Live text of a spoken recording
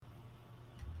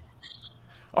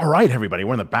All right, everybody,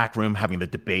 we're in the back room having the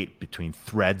debate between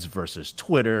Threads versus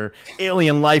Twitter,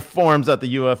 alien life forms at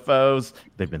the UFOs.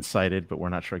 They've been sighted, but we're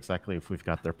not sure exactly if we've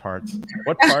got their parts.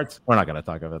 What parts? We're not going to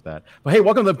talk about that. But hey,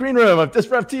 welcome to the green room of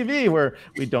DisrupTV, where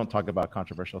we don't talk about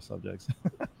controversial subjects.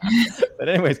 But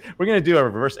anyways, we're going to do a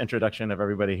reverse introduction of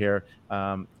everybody here.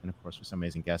 And of course, with some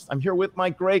amazing guests. I'm here with my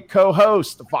great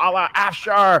co-host, Vala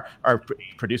Afshar, our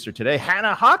producer today,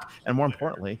 Hannah Hawk, and more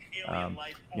importantly,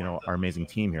 our amazing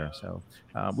team here. So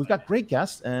we've got great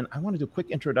guests, and I want to do a quick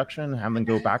introduction, have them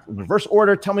go back in reverse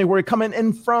order. Tell me where you're coming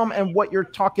in from and what you're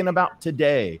talking about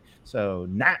today. So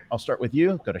Nat, I'll start with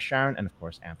you, go to Sharron, and of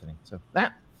course, Anthony. So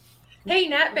Nat. Hey,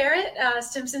 Nat Barrett,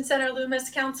 Stimson Center Loomis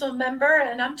Council member,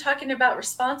 and I'm talking about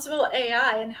responsible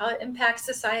AI and how it impacts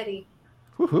society.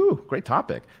 Woohoo, great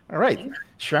topic. All right,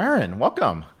 Sharron,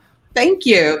 welcome. Thank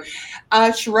you.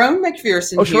 Sharron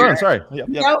McPherson. Oh, Sharron, sorry. Yep.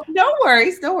 No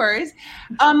worries.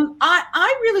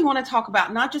 I really want to talk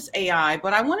about not just AI,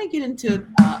 but I want to get into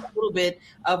a little bit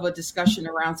of a discussion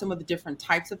around some of the different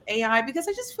types of AI, because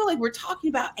I just feel like we're talking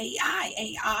about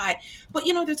AI, but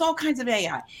there's all kinds of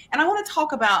AI. And I want to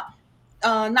talk about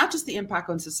not just the impact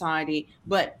on society,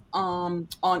 but on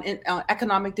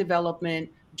economic development,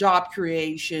 job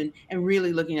creation, and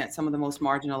really looking at some of the most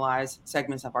marginalized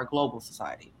segments of our global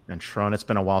society. And Sharron, it's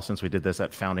been a while since we did this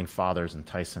at Founding Fathers and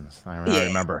Tyson's. I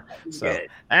remember. So,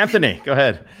 Anthony, go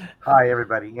ahead. Hi,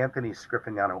 everybody. Anthony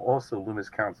Scriffignano, also Loomis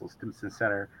Council, Stimson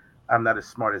Center. I'm not as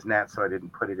smart as Nat, so I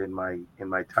didn't put it in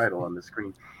my title on the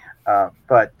screen.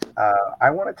 But I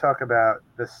want to talk about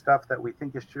the stuff that we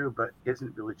think is true but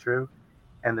isn't really true,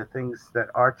 and the things that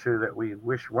are true that we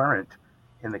wish weren't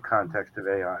in the context of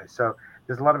AI. So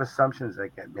there's a lot of assumptions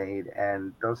that get made,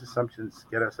 and those assumptions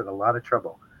get us in a lot of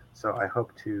trouble. So I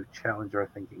hope to challenge our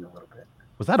thinking a little bit.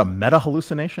 Was that a meta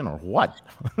hallucination or what?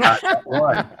 Not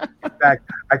one. In fact,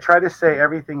 I try to say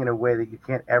everything in a way that you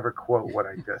can't ever quote what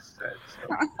I just said.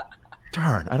 So.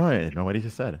 Darn, I don't even know what he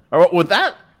just said. All right, with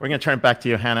that, we're going to turn it back to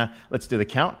you, Hannah. Let's do the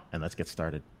count, and let's get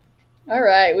started. All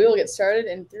right, we will get started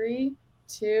in 3,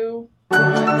 2, 1.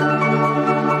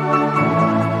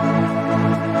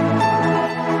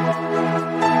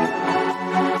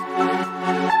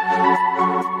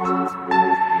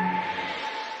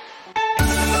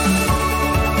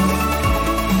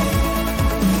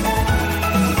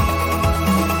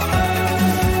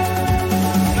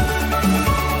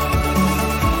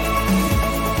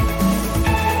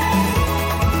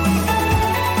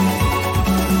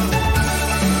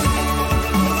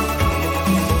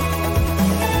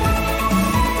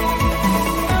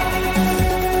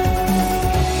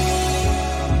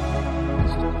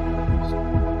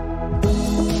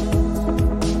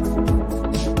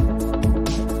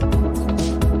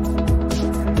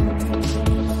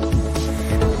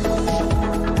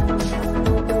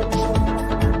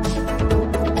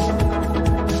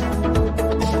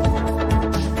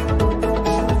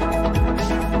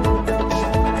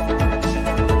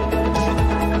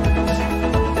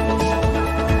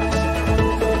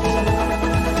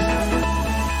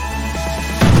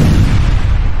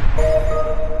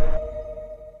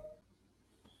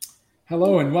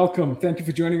 Hello and welcome. Thank you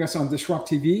for joining us on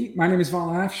DisrupTV. My name is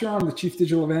Vala Afshar. I'm the Chief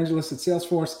Digital Evangelist at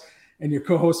Salesforce and your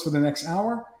co-host for the next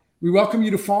hour. We welcome you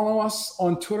to follow us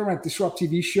on Twitter at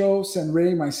DisrupTV Show. Send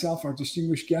Ray, myself, our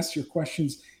distinguished guests, your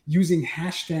questions using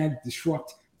hashtag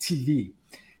DisrupTV.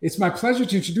 It's my pleasure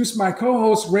to introduce my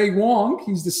co-host, Ray Wang.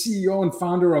 He's the CEO and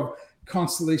founder of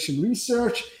Constellation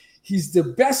Research. He's the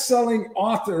best-selling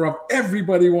author of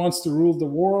Everybody Wants to Rule the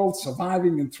World,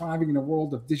 Surviving and Thriving in a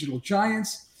World of Digital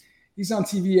Giants. He's on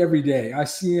TV every day. I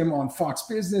see him on Fox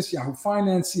Business, Yahoo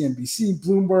Finance, CNBC,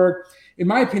 Bloomberg. In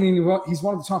my opinion, he's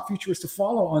one of the top futurists to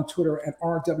follow on Twitter at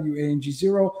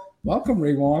RWANG0. Welcome,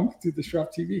 Ray Wang, to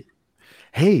DisrupTV.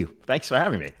 Hey, thanks for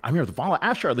having me. I'm here with Vala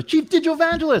Afshar, the Chief Digital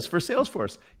Evangelist for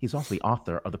Salesforce. He's also the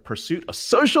author of The Pursuit of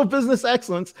Social Business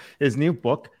Excellence. His new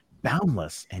book,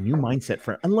 Boundless: A New Mindset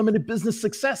for Unlimited Business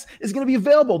Success, is going to be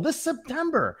available this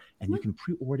September, and you can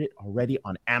pre-order it already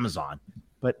on Amazon.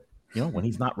 But when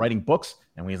he's not writing books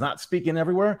and when he's not speaking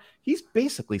everywhere, he's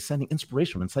basically sending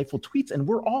inspirational, insightful tweets, and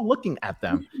we're all looking at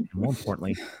them. And more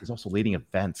importantly, he's also leading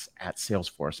events at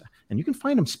Salesforce. And you can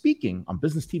find him speaking on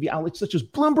business TV outlets such as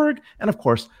Bloomberg, and of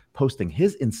course, posting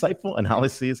his insightful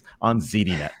analyses on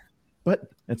ZDNet. But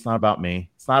it's not about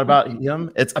me. It's not about him.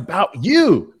 It's about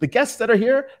you, the guests that are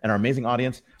here, and our amazing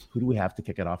audience. Who do we have to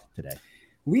kick it off today?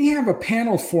 We have a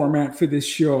panel format for this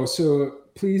show, so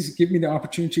please give me the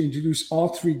opportunity to introduce all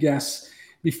three guests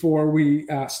before we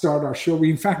start our show.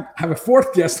 We, in fact, have a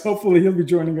fourth guest. Hopefully, he'll be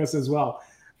joining us as well.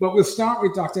 But we'll start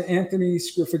with Dr. Anthony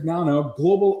Scriffignano,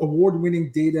 Global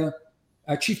Award-winning Data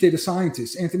chief data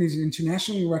scientist. Anthony is an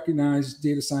internationally recognized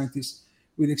data scientist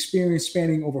with experience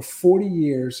spanning over 40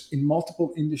 years in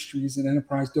multiple industries and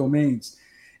enterprise domains.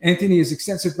 Anthony has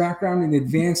extensive background in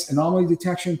advanced anomaly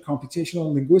detection,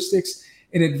 computational linguistics,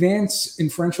 and advanced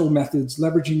inferential methods,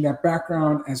 leveraging that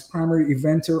background as primary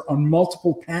inventor on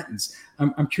multiple patents.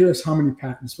 I'm curious how many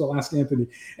patents. We'll ask Anthony.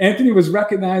 Anthony was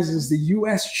recognized as the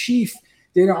U.S. Chief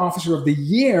Data Officer of the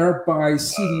Year by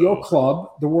CDO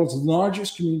Club, the world's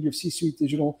largest community of C-suite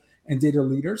digital and data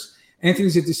leaders. Anthony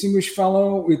is a distinguished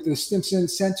fellow with the Stimson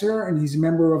Center, and he's a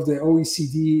member of the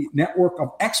OECD network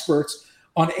of experts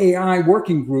on AI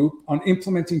working group on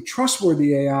implementing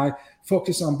trustworthy AI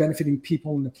focused on benefiting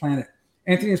people and the planet.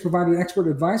 Anthony has provided expert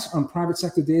advice on private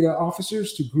sector data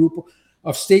officers to group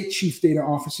of state chief data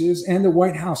officers and the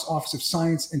White House Office of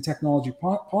Science and Technology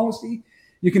Policy.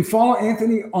 You can follow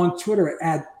Anthony on Twitter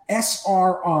at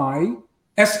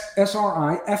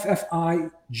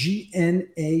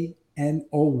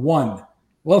SRIFFIGNANO1.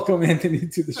 Welcome, Anthony,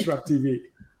 to Disrupt TV.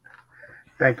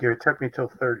 Thank you. It took me till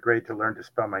third grade to learn to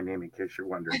spell my name, in case you're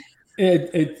wondering.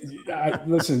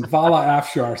 Listen, Vala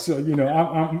Afshar. So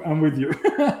I'm with you.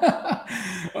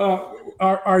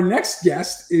 Our next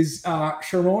guest is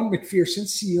Sharron McPherson,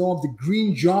 CEO of the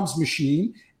Green Jobs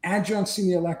Machine, adjunct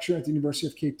senior lecturer at the University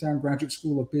of Cape Town Graduate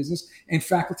School of Business, and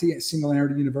faculty at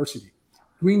Singularity University.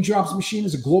 Green Jobs Machine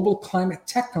is a global climate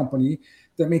tech company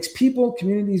that makes people,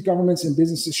 communities, governments, and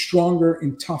businesses stronger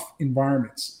in tough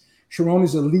environments. Sharron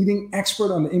is a leading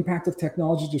expert on the impact of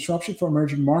technology disruption for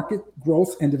emerging market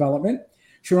growth and development.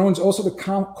 Sharron is also the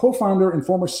co-founder and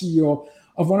former CEO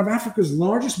of one of Africa's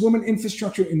largest women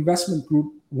infrastructure investment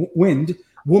group, WIND,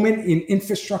 Women in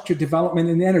Infrastructure Development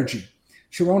and Energy.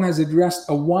 Sharron has addressed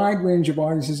a wide range of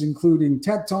audiences, including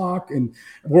TED Talk and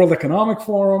World Economic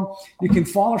Forum. You can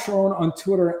follow Sharron on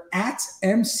Twitter at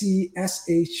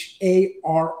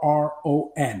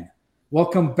MCSHARRON.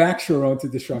 Welcome back, Sharron, to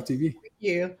Disrupt TV. Thank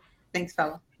you. Thanks,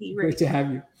 fella. Great to have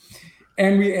you.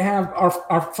 And we have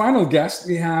our final guest.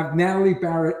 We have Natalie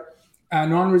Barrett, a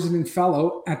non-resident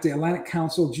fellow at the Atlantic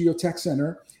Council Geotech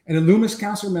Center and a Loomis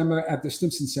Council member at the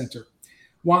Stimson Center.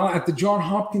 While at the Johns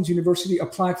Hopkins University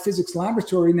Applied Physics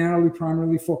Laboratory, Natalie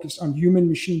primarily focused on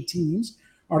human-machine teams,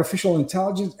 artificial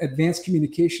intelligence, advanced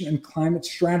communication, and climate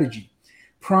strategy.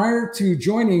 Prior to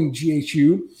joining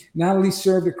GHU, Natalie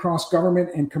served across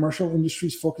government and commercial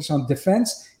industries focused on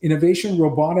defense, innovation,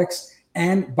 robotics,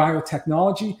 and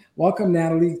biotechnology. Welcome,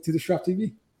 Natalie, to Disrupt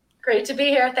TV. Great to be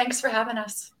here. Thanks for having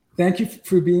us. Thank you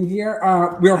for being here.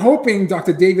 We are hoping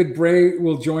Dr. David Bray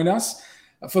will join us.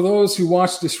 For those who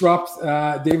watch Disrupt,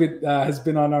 David has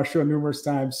been on our show numerous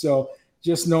times. So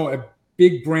just know a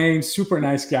big brain, super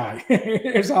nice guy.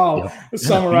 Here's how I'll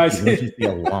summarize it.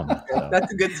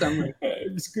 That's a good summary.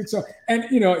 It's good stuff. And,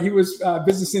 he was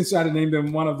Business Insider named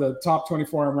him one of the top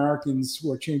 24 Americans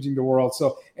who are changing the world.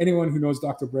 So anyone who knows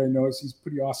Dr. Bray knows he's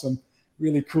pretty awesome,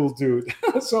 really cool dude.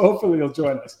 So hopefully he'll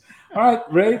join us. All right,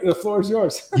 Ray, the floor is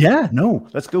yours. Yeah, no,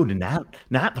 let's go to Nat.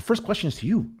 Nat, the first question is to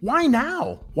you. Why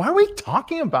now? Why are we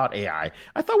talking about AI?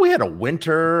 I thought we had a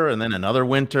winter and then another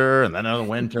winter and then another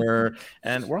winter.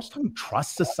 And we're also talking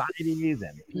trust societies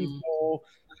and people.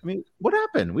 I mean, what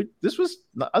happened? This was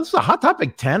a hot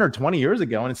topic 10 or 20 years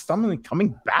ago, and it's suddenly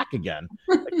coming back again.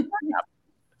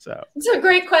 So it's a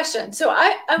great question. So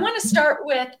I want to start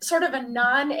with sort of a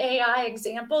non-AI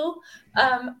example.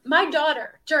 My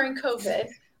daughter during COVID,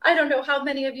 I don't know how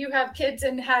many of you have kids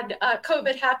and had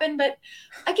COVID happen, but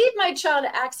I gave my child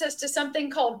access to something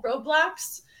called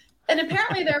Roblox. And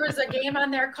apparently there was a game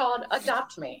on there called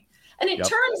Adopt Me. And it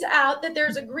turns out that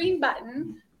there's a green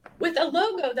button with a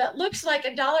logo that looks like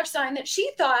a $sign that she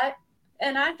thought,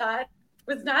 and I thought,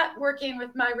 was not working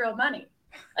with my real money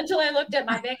until I looked at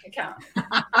my bank account.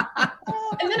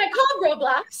 And then I called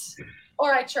Roblox,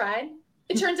 or I tried.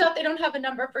 It turns out they don't have a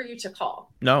number for you to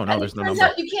call. No, there's no number. It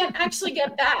turns out you can't actually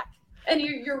get back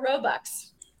your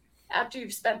Robux after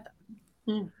you've spent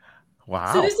them.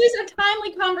 Wow. So this is a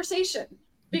timely conversation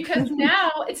because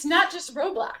now it's not just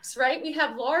Roblox, right? We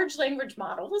have large language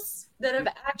models that have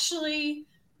actually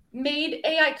made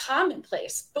AI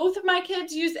commonplace. Both of my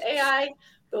kids use AI.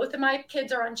 Both of my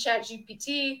kids are on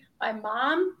ChatGPT. My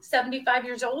mom, 75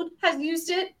 years old, has used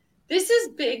it. This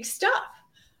is big stuff.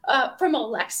 From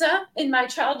Alexa, and my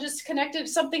child just connected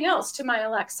something else to my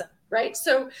Alexa, right?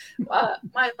 So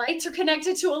my lights are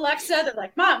connected to Alexa. They're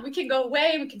like, Mom, we can go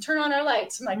away. We can turn on our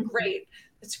lights. I'm like, great.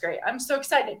 It's great. I'm so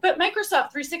excited. But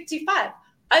Microsoft 365,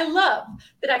 I love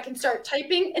that I can start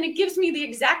typing and it gives me the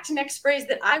exact next phrase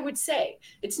that I would say.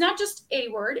 It's not just a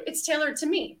word. It's tailored to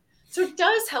me. So it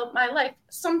does help my life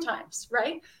sometimes,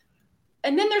 right?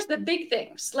 And then there's the big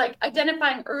things like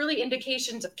identifying early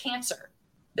indications of cancer.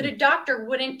 that a doctor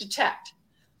wouldn't detect.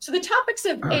 So the topics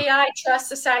of AI, trust,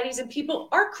 societies, and people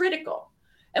are critical.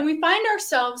 And we find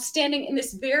ourselves standing in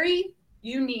this very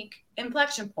unique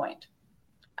inflection point.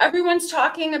 Everyone's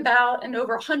talking about, and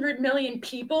over 100 million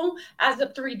people as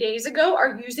of 3 days ago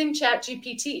are using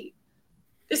ChatGPT.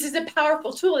 This is a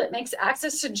powerful tool that makes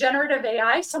access to generative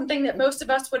AI something that most of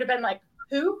us would have been like,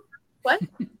 who? What?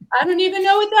 I don't even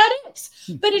know what that is.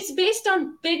 But it's based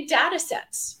on big data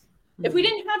sets. If we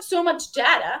didn't have so much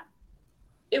data,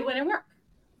 it wouldn't work.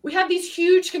 We have these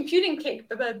huge computing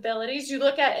capabilities. You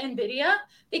look at NVIDIA,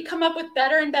 they come up with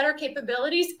better and better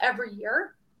capabilities every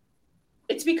year.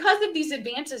 It's because of these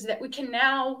advances that we can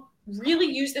now really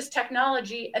use this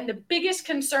technology. And the biggest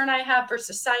concern I have for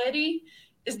society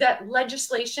is that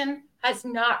legislation has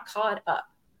not caught up.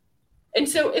 And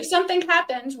so if something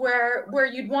happens where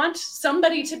you'd want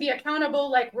somebody to be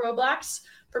accountable, like Roblox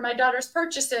for my daughter's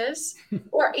purchases,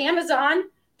 or Amazon,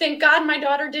 thank God my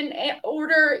daughter didn't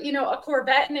order, a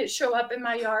Corvette and it show up in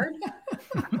my yard.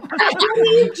 What do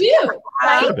you do?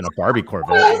 Right? Have been a Barbie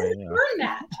Corvette.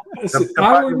 Listen,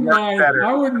 I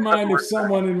wouldn't mind if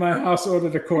someone in my house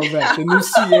ordered a Corvette, the new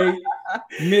C8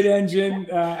 mid-engine,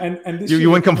 and this. You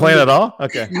wouldn't complain at all?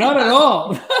 Okay. Not at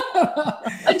all.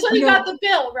 Until you got the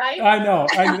bill, right? I know.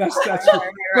 That's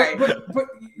right. But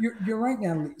you're right,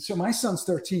 Natalie. So my son's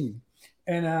 13.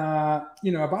 And,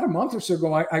 about a month or so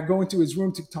ago, I go into his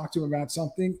room to talk to him about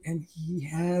something, and he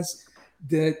has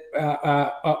the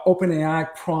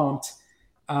OpenAI prompt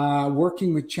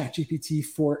working with ChatGPT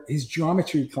for his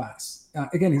geometry class.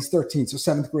 Again, he's 13, so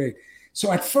 7th grade.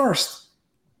 So at first,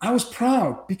 I was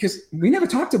proud because we never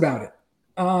talked about it.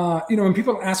 When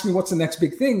people ask me what's the next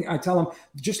big thing, I tell them,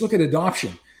 just look at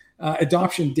adoption.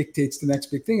 Adoption dictates the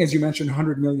next big thing, as you mentioned,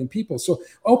 100 million people. So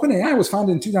OpenAI was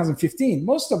founded in 2015.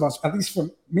 Most of us, at least for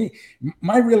me,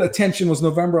 my real attention was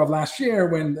November of last year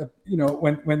when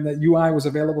the UI was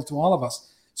available to all of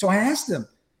us. So I asked him,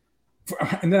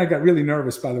 and then I got really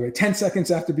nervous, by the way. 10 seconds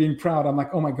after being proud, I'm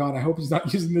like, oh my God, I hope he's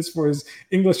not using this for his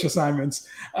English assignments.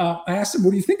 I asked him,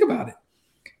 what do you think about it?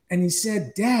 And he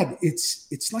said, Dad,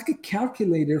 it's like a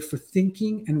calculator for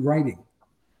thinking and writing.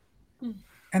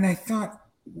 And I thought,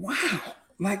 wow,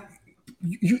 like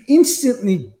you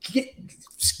instantly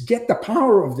get the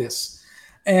power of this.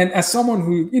 And as someone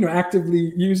who,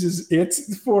 actively uses it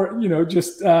for,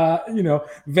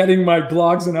 vetting my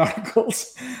blogs and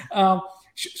articles,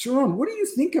 Sharron, what do you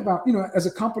think about, as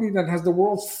a company that has the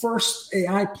world's first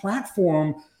AI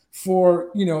platform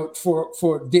for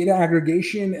data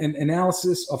aggregation and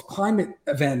analysis of climate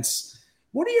events?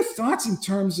 What are your thoughts in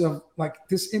terms of like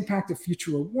this impact of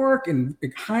future of work and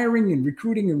hiring and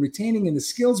recruiting and retaining and the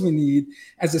skills we need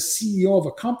as a CEO of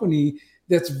a company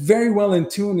that's very well in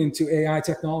tune into AI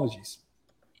technologies?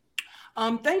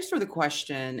 Thanks for the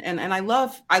question. And I'm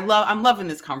loving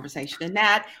this conversation. And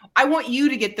Nat, I want you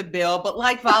to get the bill, but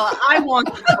like Vala, I want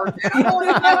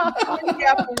candy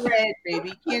apple red,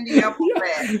 baby. Candy apple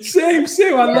red. Same.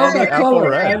 I love that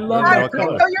color. I love that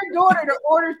color. Tell your daughter to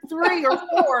order 3 or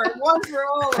 4, one for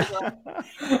all of them.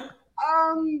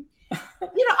 I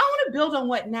want to build on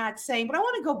what Nat's saying, but I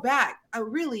want to go back,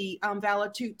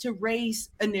 Vala, to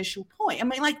Ray's initial point. I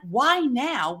mean, like, why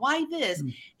now? Why this?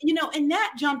 And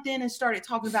Nat jumped in and started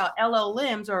talking about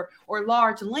LLMs or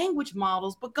large language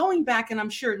models. But going back, and I'm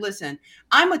sure, listen,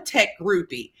 I'm a tech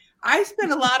groupie. I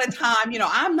spend a lot of time,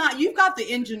 you've got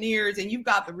the engineers and you've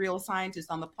got the real scientists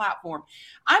on the platform.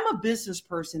 I'm a business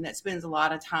person that spends a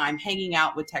lot of time hanging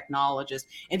out with technologists.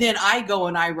 And then I go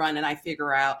and I run and I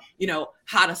figure out,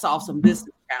 how to solve some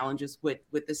business challenges with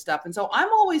this stuff. And so I'm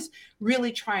always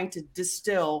really trying to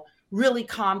distill really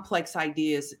complex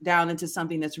ideas down into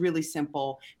something that's really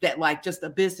simple that like just a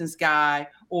business guy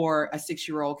or a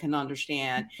 6-year-old can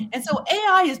understand. And so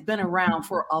AI has been around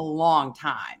for a long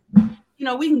time.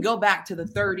 We can go back to the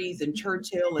 30s and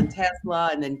Churchill and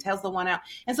Tesla, and then Tesla went out.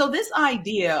 And so this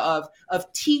idea of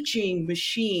teaching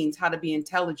machines how to be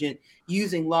intelligent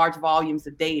using large volumes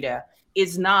of data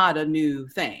is not a new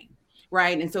thing,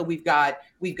 right? And so we've got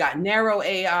narrow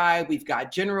AI, we've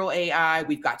got general AI,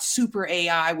 we've got super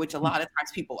AI, which a lot of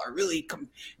times people are really,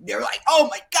 they're like, oh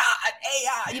my God,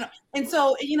 AI, And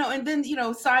so, and then,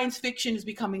 science fiction is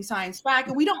becoming science fact,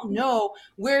 and we don't know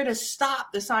where to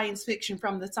stop the science fiction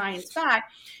from the science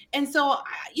fact. And so,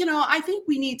 I think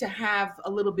we need to have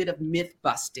a little bit of myth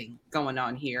busting going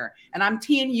on here. And I'm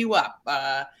teeing you up,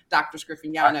 Dr.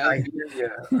 Scriffignano.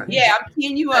 Yeah, I'm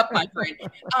teeing you up, my friend,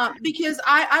 because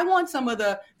I want some of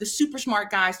the super smart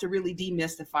guys to really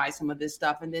demystify some of this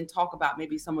stuff and then talk about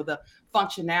maybe some of the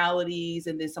functionalities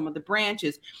and then some of the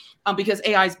branches, because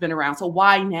AI has been around. So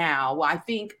why now? Well, I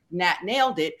think Nat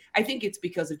nailed it. I think it's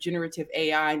because of generative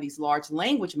AI and these large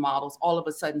language models. All of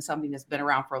a sudden, something that's been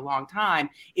around for a long time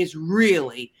is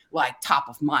really like top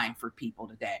of mind for people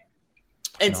today.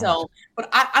 And so, but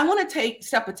I want to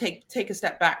take a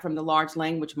step back from the large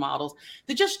language models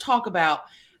to just talk about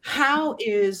how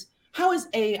is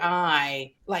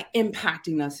AI like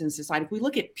impacting us in society. If we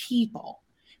look at people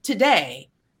today,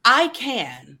 I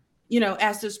can,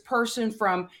 as this person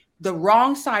from the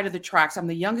wrong side of the tracks, I'm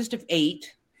the youngest of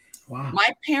 8. Wow. My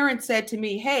parents said to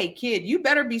me, hey, kid, you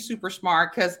better be super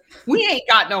smart because we ain't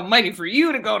got no money for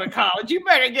you to go to college. You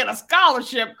better get a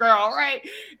scholarship, girl, right?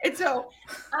 And so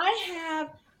I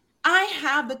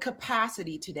have the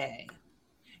capacity today,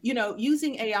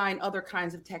 using AI and other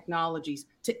kinds of technologies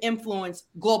to influence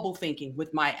global thinking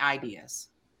with my ideas.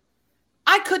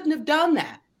 I couldn't have done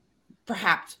that.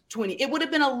 Perhaps 20, it would have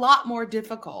been a lot more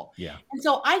difficult. Yeah. And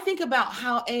so I think about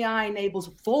how AI enables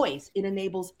voice, it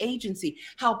enables agency,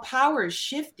 how power is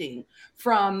shifting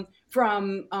from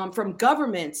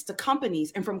governments to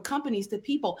companies and from companies to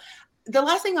people. The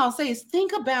last thing I'll say is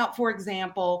think about, for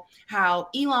example, how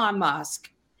Elon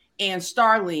Musk and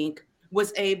Starlink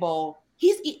was able,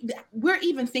 we're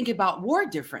even thinking about war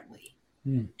differently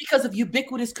because of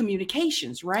ubiquitous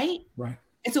communications, right? Right.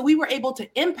 And so we were able to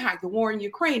impact the war in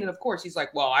Ukraine. And of course, he's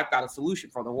like, well, I've got a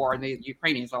solution for the war. And the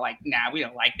Ukrainians are like, nah, we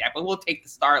don't like that, but we'll take the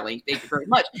Starlink. Thank you very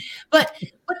much. But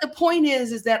the point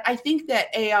is that I think that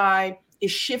AI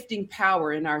is shifting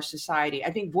power in our society.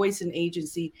 I think voice and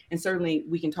agency, and certainly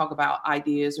we can talk about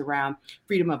ideas around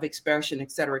freedom of expression,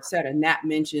 et cetera, et cetera. Nat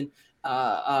mentioned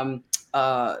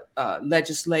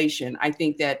legislation. I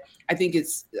think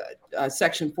it's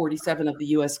section 47 of the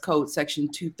U.S. Code, section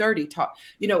 230,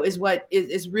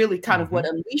 is really kind of what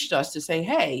unleashed us to say,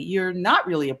 hey, you're not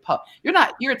really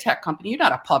you're a tech company, you're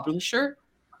not a publisher.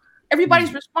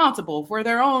 Everybody's responsible for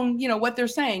their own, what they're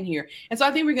saying here. And so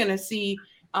I think we're going to see,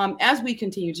 as we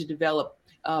continue to develop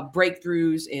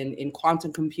breakthroughs in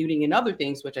quantum computing and other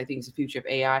things, which I think is the future of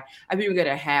AI, I think we're going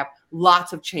to have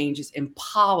lots of changes in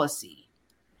policy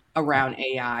around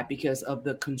AI because of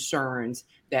the concerns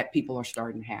that people are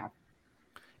starting to have.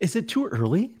 Is it too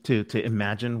early to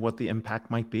imagine what the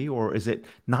impact might be, or is it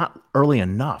not early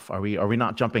enough? Are we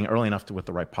not jumping early enough with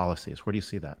the right policies? Where do you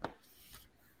see that?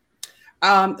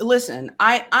 Listen,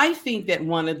 I think that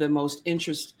one of the most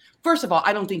first of all,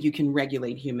 I don't think you can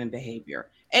regulate human behavior.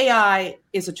 AI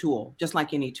is a tool, just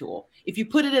like any tool. If you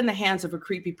put it in the hands of a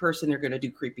creepy person, they're going to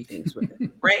do creepy things with it,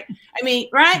 right? I mean,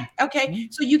 right? Okay.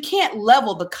 So you can't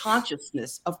level the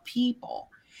consciousness of people.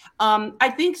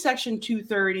 I think Section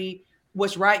 230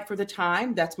 was right for the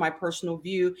time. That's my personal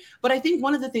view. But I think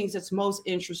one of the things that's most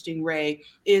interesting, Ray,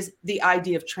 is the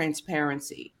idea of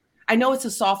transparency. I know it's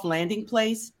a soft landing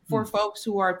place for folks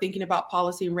who are thinking about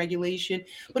policy and regulation.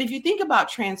 But if you think about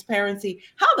transparency,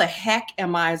 how the heck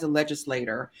am I as a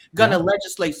legislator going to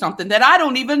legislate something that I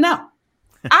don't even know?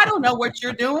 I don't know what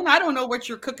you're doing. I don't know what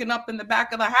you're cooking up in the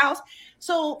back of the house.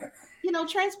 So,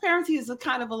 transparency is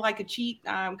kind of a cheat.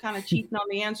 I'm kind of cheating on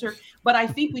the answer. But I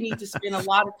think we need to spend a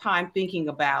lot of time thinking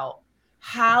about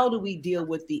how do we deal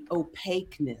with the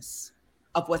opaqueness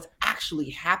of what's actually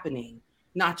happening,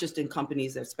 not just in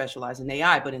companies that specialize in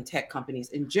AI, but in tech companies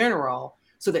in general,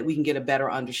 so that we can get a better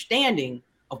understanding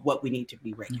of what we need to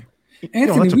be regulating.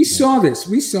 Anthony, we saw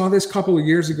this a couple of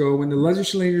years ago when the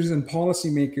legislators and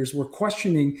policymakers were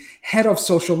questioning head of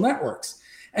social networks.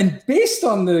 And based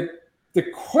on the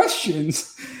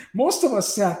questions, most of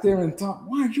us sat there and thought,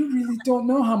 wow, you really don't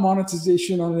know how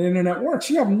monetization on the internet works.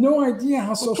 You have no idea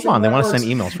how social networks. They want to send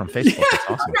emails from Facebook. That's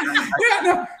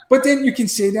awesome. But then you can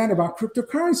say that about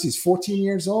cryptocurrencies. 14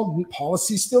 years old,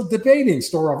 policy still debating,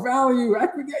 store of value,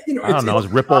 equity. I don't know, is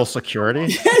Ripple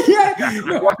security?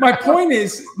 My point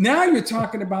is, now you're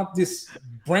talking about this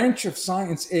branch of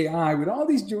science, AI, with all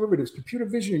these derivatives, computer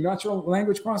vision, natural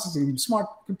language processing, smart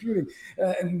computing,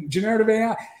 and generative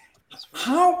AI.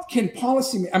 How can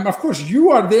policy, and of course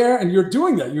you are there and you're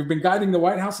doing that. You've been guiding the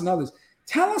White House and others.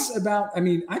 Tell us about,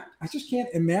 I just can't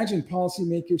imagine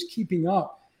policymakers keeping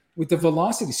up with the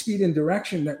velocity, speed, and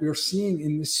direction that we're seeing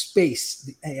in this space,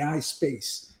 the AI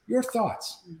space. Your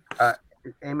thoughts?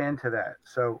 Amen to that.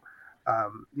 So,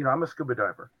 I'm a scuba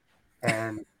diver,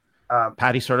 and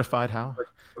Patty certified. How?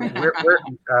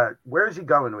 Where is he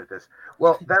going with this?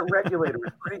 Well, that regulator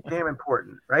is pretty damn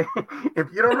important, right? If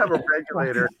you don't have a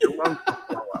regulator, your lungs will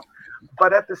blow up.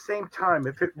 But at the same time,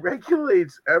 if it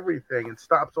regulates everything and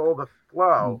stops all the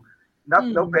flow,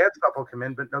 No bad stuff will come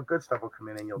in, but no good stuff will come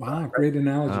in, and you'll die. Wow, Right? great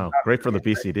analogy. Oh, great for the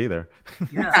BCD there.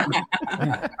 Yeah.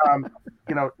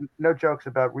 No jokes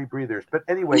about rebreathers, but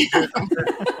anyway, there's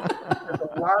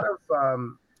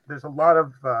a lot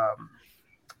of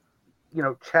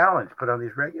challenge put on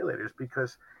these regulators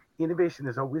because innovation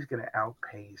is always going to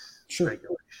outpace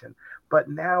regulation. But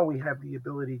now we have the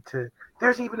ability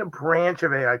there's even a branch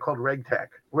of AI called RegTech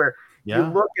where you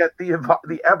look at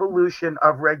the evolution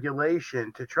of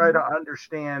regulation to try to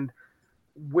understand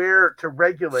where to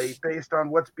regulate based on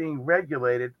what's being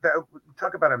regulated.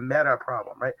 Talk about a meta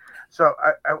problem, right? So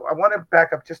I want to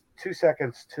back up just 2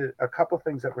 seconds to a couple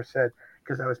things that were said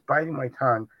because I was biting my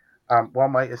tongue while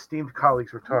my esteemed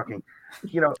colleagues were talking.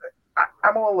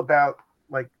 I'm all about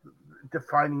like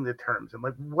defining the terms and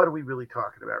like what are we really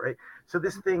talking about, right? So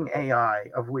this thing AI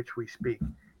of which we speak,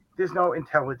 there's no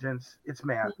intelligence, it's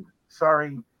math.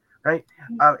 Sorry, right?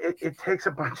 It takes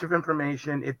a bunch of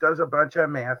information, it does a bunch of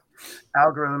math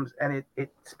algorithms, and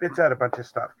it spits out a bunch of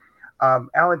stuff.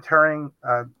 Alan Turing,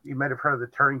 you might have heard of the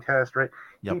Turing test, right?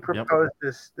 He proposed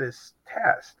this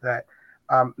test that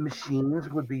machines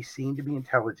would be seen to be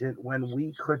intelligent when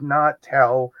we could not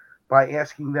tell by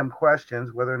asking them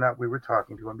questions whether or not we were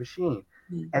talking to a machine.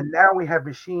 And now we have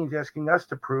machines asking us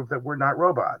to prove that we're not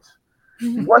robots.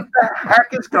 What the heck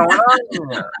is going on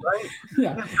here, right? You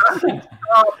gotta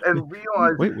stop and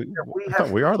realize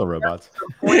we are the robots.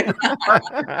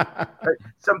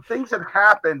 Some things have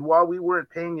happened while we weren't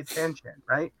paying attention,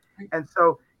 right? And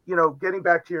so, getting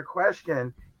back to your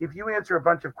question, if you answer a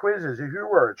bunch of quizzes, if you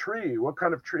were a tree, what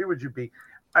kind of tree would you be?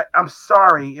 I'm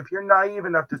sorry, if you're naive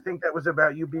enough to think that was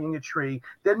about you being a tree,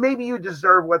 then maybe you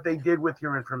deserve what they did with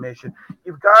your information.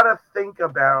 You've got to think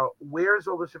about where's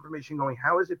all this information going?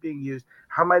 How is it being used?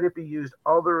 How might it be used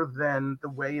other than the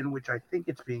way in which I think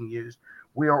it's being used?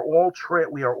 We are all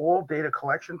data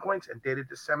collection points and data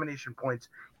dissemination points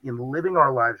in living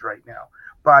our lives right now.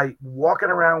 By walking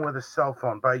around with a cell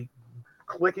phone, by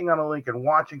clicking on a link and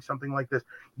watching something like this,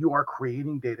 you are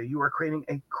creating data. You are creating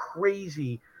a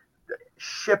crazy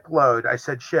shipload, I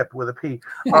said ship with a P,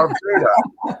 of data.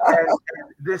 And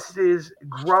this is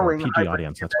growing. PG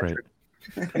audience, that's great.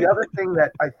 The other thing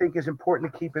that I think is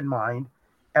important to keep in mind,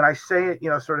 and I say it,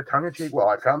 sort of tongue in cheek, well,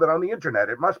 I found it on the internet.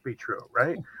 It must be true,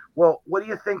 right? Well, what do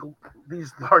you think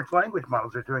these large language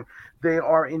models are doing? They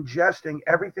are ingesting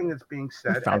everything that's being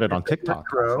said. I found it on TikTok.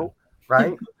 True,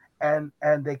 right? And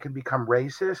they can become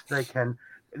racist. They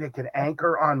can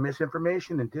anchor on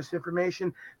misinformation and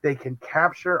disinformation. They can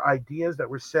capture ideas that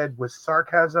were said with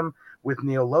sarcasm, with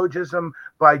neologism.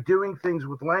 By doing things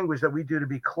with language that we do to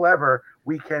be clever,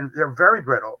 they're very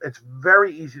brittle. It's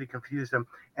very easy to confuse them.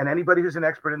 And anybody who's an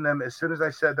expert in them, as soon as I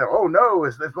said that, oh no,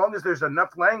 as long as there's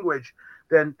enough language,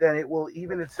 then it will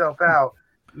even itself out.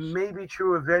 May be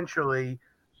true eventually.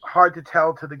 Hard to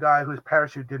tell to the guy whose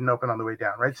parachute didn't open on the way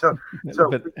down, right? So we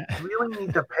really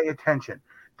need to pay attention.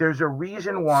 There's a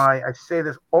reason why I say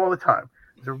this all the time.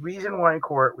 There's a reason why in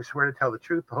court we swear to tell the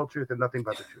truth, the whole truth, and nothing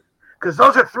but the truth. Because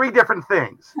those are three different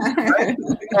things. Right?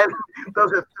 And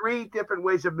those are three different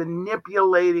ways of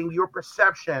manipulating your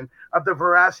perception of the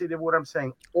veracity of what I'm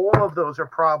saying. All of those are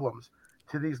problems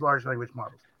to these large language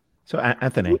models. So,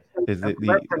 Anthony,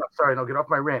 sorry, I'll get off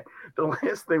my rant. The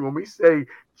last thing, when we say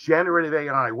generative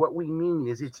AI, what we mean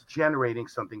is it's generating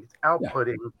something. It's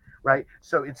outputting, right?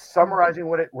 So it's summarizing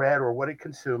what it read or what it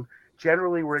consumed.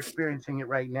 Generally, we're experiencing it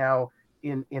right now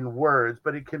in words,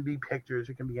 but it can be pictures.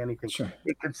 It can be anything. Sure.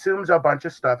 It consumes a bunch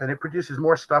of stuff, and it produces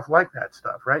more stuff like that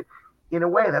stuff, right? In a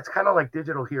way, that's kind of like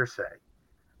digital hearsay,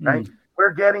 right?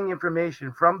 We're getting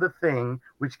information from the thing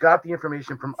which got the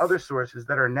information from other sources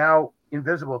that are now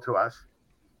invisible to us,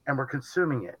 and we're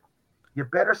consuming it. You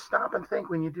better stop and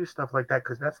think when you do stuff like that,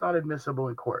 because that's not admissible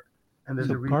in court. And there's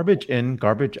garbage in,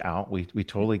 garbage out. We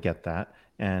totally get that.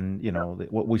 And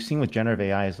what we've seen with generative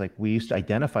AI is like we used to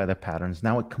identify the patterns.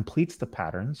 Now it completes the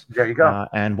patterns. There you go.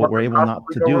 And what we're able not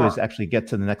to do is actually get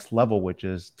to the next level, which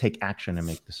is take action and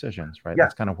make decisions. Right. Yeah.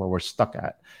 That's kind of where we're stuck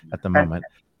at the moment.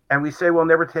 And we say we'll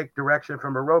never take direction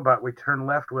from a robot. We turn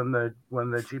left when the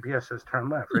GPS says turn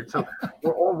left, right? So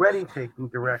we're already taking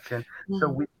direction. So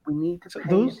we need to pay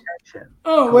attention.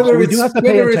 Oh, whether it's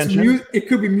it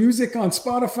could be music on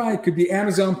Spotify, it could be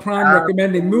Amazon Prime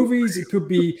recommending movies, it could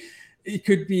be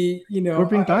we're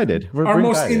being guided. Our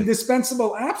most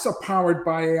indispensable apps are powered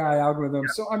by AI algorithms.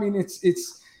 Yeah. So I mean,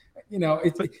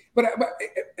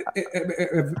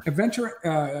 a venture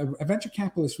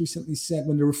capitalist recently said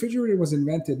when the refrigerator was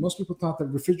invented, most people thought that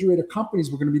refrigerator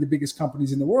companies were going to be the biggest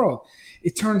companies in the world.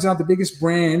 It turns out the biggest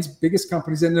brands, biggest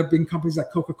companies ended up being companies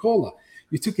like Coca-Cola.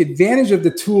 You took advantage of the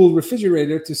tool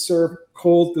refrigerator to serve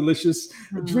cold, delicious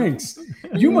drinks.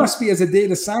 You must be, as a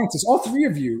data scientist, all three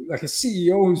of you, like a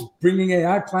CEO who's bringing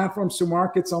AI platforms to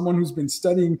market, someone who's been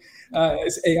studying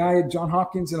as AI at Johns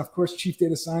Hopkins, and of course, chief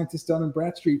data scientist Dun &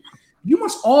 Bradstreet. You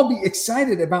must all be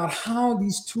excited about how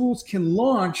these tools can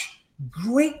launch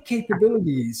great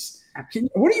capabilities.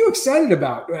 What are you excited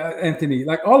about, Anthony?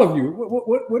 Like all of you,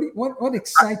 what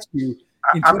excites you?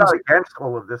 I'm not against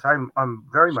all of this. I'm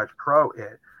very much pro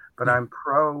it, but I'm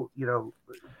pro.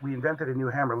 We invented a new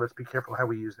hammer. Let's be careful how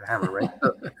we use the hammer, right?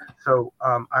 So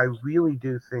I really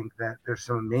do think that there's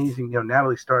some amazing.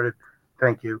 Natalie started,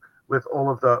 thank you, with all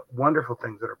of the wonderful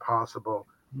things that are possible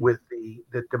with the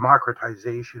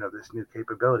democratization of this new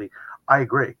capability. I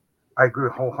agree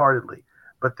wholeheartedly.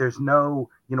 But there's no,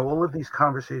 all of these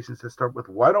conversations that start with,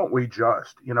 why don't we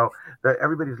just, that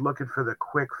everybody's looking for the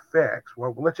quick fix.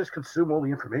 Well, let's just consume all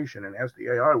the information and ask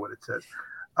the AI what it says.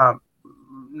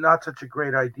 Not such a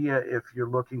great idea if you're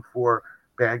looking for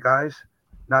bad guys.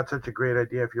 Not such a great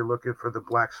idea if you're looking for the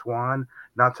black swan.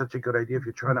 Not such a good idea if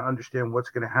you're trying to understand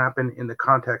what's going to happen in the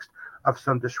context of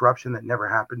some disruption that never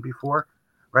happened before,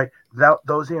 right?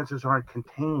 Those answers aren't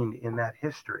contained in that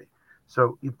history.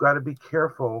 So you've got to be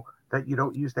careful that you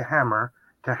don't use the hammer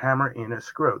to hammer in a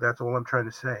screw. That's all I'm trying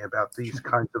to say about these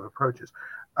kinds of approaches.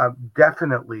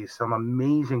 Definitely some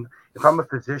amazing, if I'm a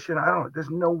physician, there's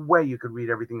no way you could read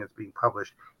everything that's being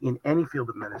published in any field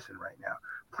of medicine right now.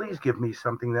 Please give me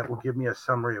something that will give me a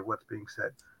summary of what's being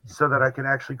said so that I can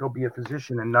actually go be a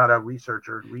physician and not a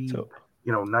researcher and read,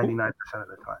 99% of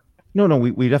the time. No,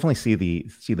 we definitely see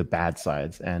the bad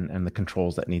sides and the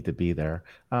controls that need to be there.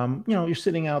 You're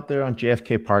sitting out there on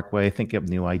JFK Parkway, thinking of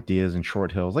new ideas in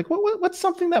Short Hills. Like, what's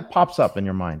something that pops up in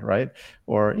your mind, right?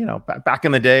 Or back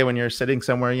in the day when you're sitting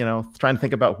somewhere, trying to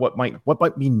think about what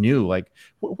might be new. Like,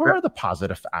 where are the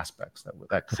positive aspects that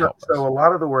could help us? So a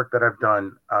lot of the work that I've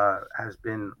done has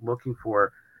been looking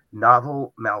for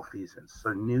novel malfeasance,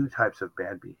 so new types of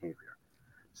bad behavior.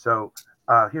 So.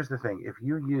 Here's the thing. If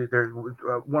you use, there's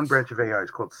one branch of AI is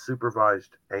called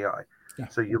supervised AI. Yeah.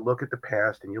 So you look at the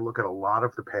past and you look at a lot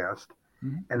of the past,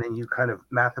 and then you kind of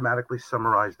mathematically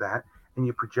summarize that and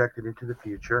you project it into the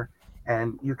future.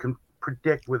 And you can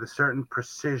predict with a certain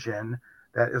precision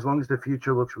that as long as the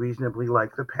future looks reasonably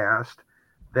like the past,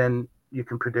 then you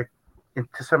can predict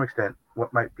to some extent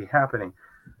what might be happening.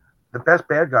 The best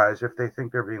bad guys, if they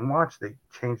think they're being watched, they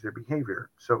change their behavior.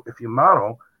 So if you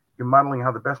model, you're modeling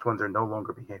how the best ones are no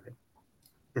longer behaving.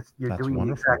 You're doing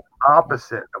the exact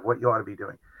opposite of what you ought to be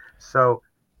doing. So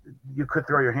you could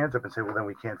throw your hands up and say, well, then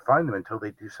we can't find them until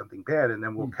they do something bad, and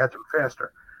then we'll catch them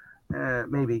faster.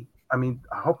 Maybe. I mean,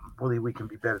 hopefully we can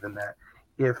be better than that.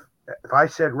 If I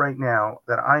said right now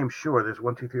that I am sure there's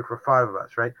 1, 2, 3, 4, 5 of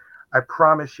us, right? I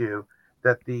promise you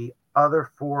that the other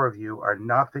 4 of you are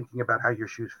not thinking about how your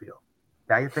shoes feel.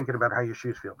 Now you're thinking about how your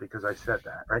shoes feel because I said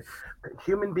that, right?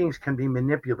 Human beings can be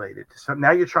manipulated. So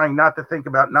now you're trying not thinking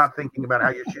about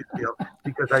how your shoes feel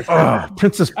because I said that.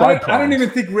 Princess Bride I don't even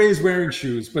think Ray's wearing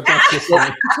shoes, but that's just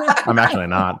I'm actually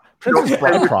not. Princess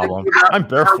Bride problem. I'm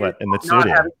barefoot in the studio. Not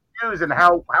having shoes and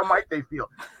how might they feel?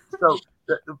 So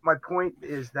my point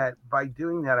is that by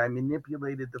doing that, I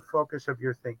manipulated the focus of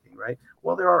your thinking, right?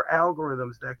 Well, there are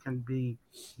algorithms that can be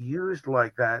used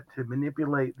like that to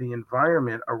manipulate the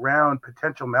environment around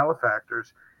potential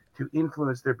malefactors to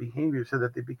influence their behavior so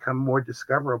that they become more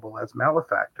discoverable as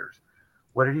malefactors.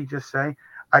 What did he just say?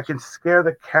 I can scare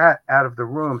the cat out of the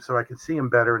room so I can see him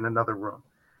better in another room.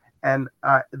 And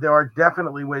there are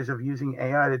definitely ways of using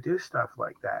AI to do stuff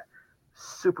like that.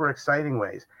 Super exciting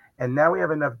ways. And now we have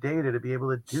enough data to be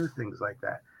able to do things like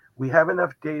that. We have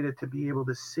enough data to be able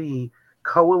to see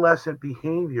coalescent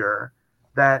behavior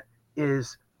that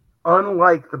is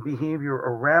unlike the behavior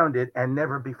around it and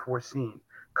never before seen.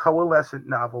 Coalescent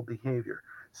novel behavior.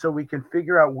 So we can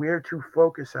figure out where to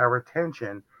focus our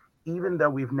attention, even though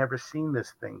we've never seen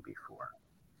this thing before.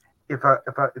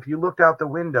 If you looked out the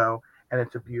window and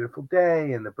it's a beautiful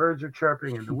day and the birds are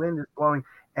chirping and the wind is blowing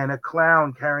and a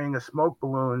clown carrying a smoke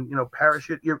balloon,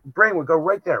 parachute, your brain would go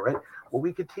right there, right? Well,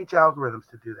 we could teach algorithms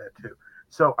to do that too.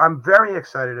 So I'm very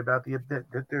excited about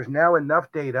that there's now enough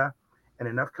data and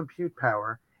enough compute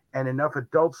power and enough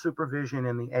adult supervision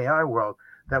in the AI world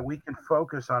that we can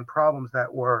focus on problems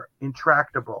that were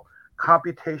intractable,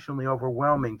 computationally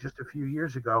overwhelming just a few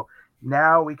years ago.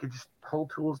 Now we could just pull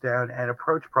tools down and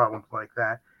approach problems like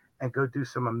that and go do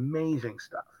some amazing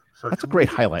stuff. So that's a great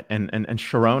highlight. And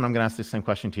Sharron, I'm going to ask the same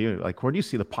question to you. Like, where do you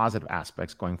see the positive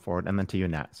aspects going forward? And then to you,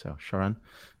 Nat. So Sharron.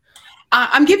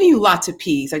 I'm giving you lots of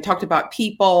P's. I talked about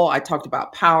people, I talked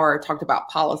about power, I talked about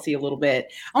policy a little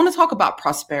bit. I want to talk about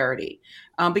prosperity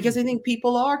because I think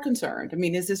people are concerned. I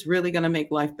mean, is this really going to make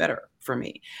life better for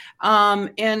me?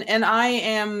 And I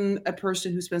am a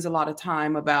person who spends a lot of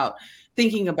time about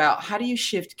thinking about how do you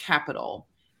shift capital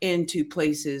into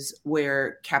places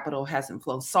where capital hasn't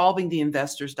flown, solving the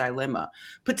investor's dilemma,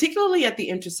 particularly at the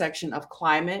intersection of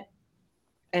climate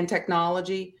and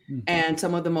technology and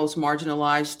some of the most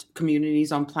marginalized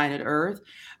communities on planet Earth.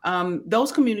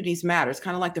 Those communities matter. It's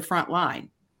kind of like the front line.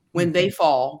 When they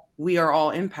fall, we are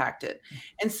all impacted.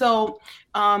 And so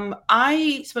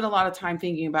I spent a lot of time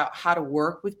thinking about how to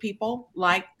work with people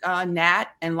like Nat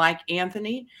and like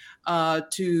Anthony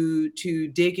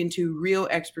to dig into real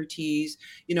expertise,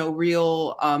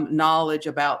 real knowledge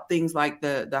about things like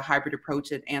the hybrid approach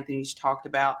that Anthony's talked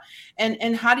about.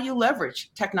 And how do you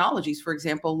leverage technologies, for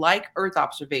example, like Earth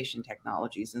observation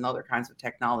technologies and other kinds of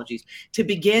technologies to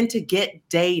begin to get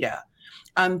data.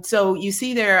 So you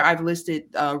see there, I've listed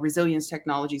resilience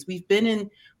technologies. We've been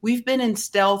in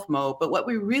stealth mode, but what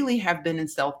we really have been in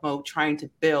stealth mode trying to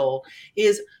build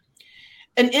is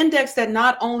an index that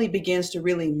not only begins to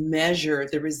really measure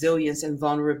the resilience and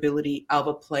vulnerability of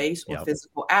a place or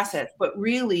physical assets, but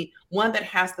really one that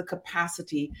has the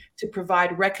capacity to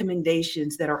provide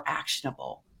recommendations that are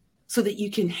actionable so that you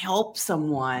can help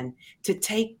someone to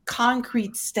take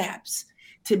concrete steps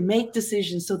to make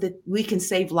decisions so that we can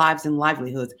save lives and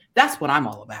livelihoods. That's what I'm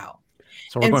all about.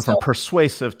 So we're going from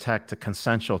persuasive tech to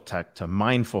consensual tech to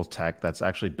mindful tech that's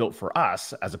actually built for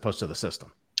us as opposed to the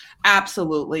system.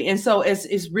 Absolutely. And so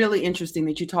it's really interesting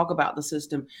that you talk about the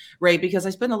system, Ray, because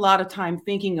I spend a lot of time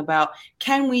thinking about,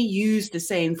 can we use the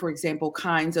same, for example,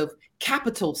 kinds of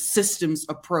capital systems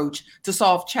approach to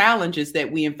solve challenges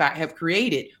that we in fact have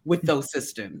created with those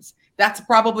systems? That's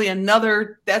probably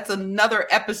another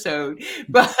episode.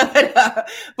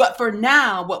 But for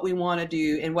now, what we want to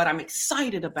do and what I'm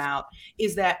excited about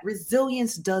is that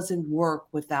resilience doesn't work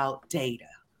without data.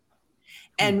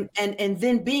 And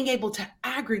then being able to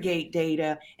aggregate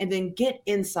data and then get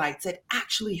insights that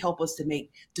actually help us to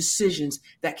make decisions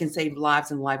that can save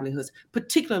lives and livelihoods,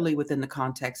 particularly within the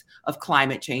context of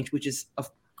climate change, which is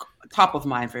top of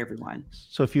mind for everyone.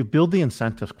 So if you build the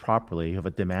incentives properly, you have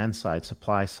a demand side,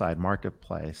 supply side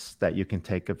marketplace that you can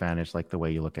take advantage, like the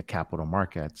way you look at capital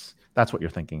markets. That's what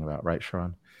you're thinking about, right,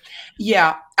 Sharron?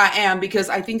 Yeah, I am, because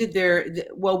I think that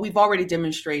we've already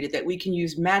demonstrated that we can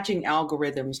use matching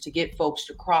algorithms to get folks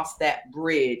to cross that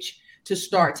bridge to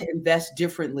start to invest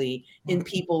differently in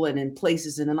people and in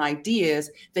places and in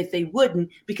ideas that they wouldn't,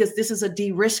 because this is a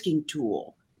de-risking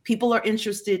tool. People are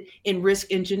interested in risk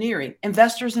engineering.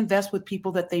 Investors invest with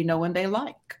people that they know and they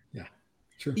like. Yeah,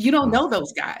 true. You don't know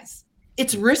those guys.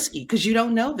 It's risky because you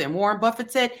don't know them. Warren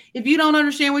Buffett said, if you don't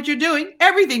understand what you're doing,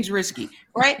 everything's risky,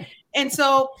 right? And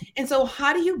so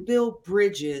how do you build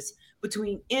bridges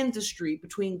between industry,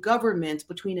 between governments,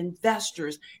 between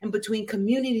investors, and between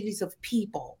communities of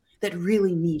people that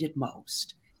really need it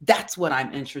most? That's what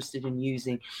I'm interested in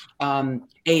using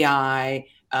AI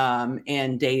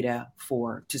and data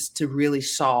for, just to really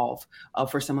solve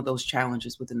for some of those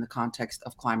challenges within the context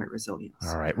of climate resilience.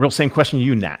 All right. Real same question to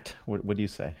you, Nat. What do you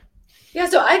say? Yeah,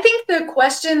 so I think the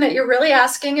question that you're really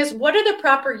asking is, what are the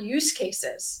proper use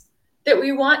cases that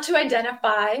we want to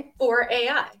identify for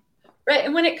AI, right?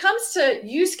 And when it comes to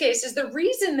use cases, the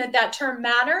reason that term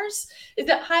matters is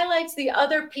it highlights the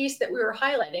other piece that we were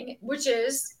highlighting, which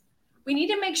is we need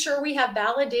to make sure we have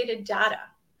validated data.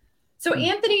 So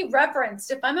Anthony referenced,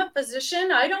 if I'm a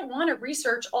physician, I don't want to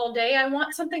research all day. I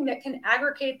want something that can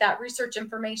aggregate that research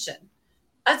information.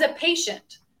 As a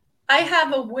patient, I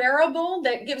have a wearable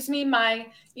that gives me my,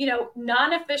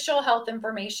 non-official health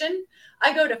information.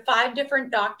 I go to 5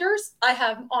 different doctors. I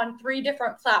have on 3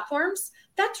 different platforms.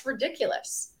 That's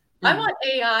ridiculous. I want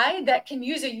AI that can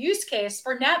use a use case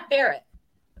for Nat Barrett,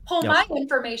 pull my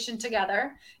information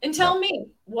together and tell me,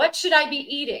 what should I be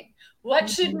eating? What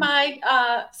should my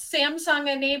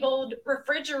Samsung-enabled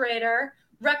refrigerator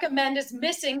recommend is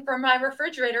missing from my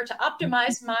refrigerator to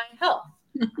optimize my health?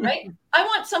 Right? I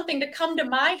want something to come to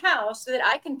my house so that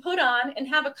I can put on and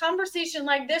have a conversation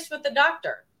like this with the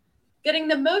doctor, getting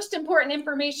the most important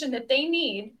information that they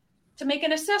need to make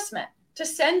an assessment, to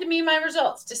send me my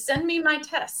results, to send me my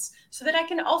tests, so that I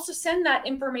can also send that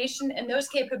information and those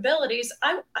capabilities.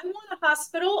 I want a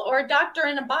hospital or a doctor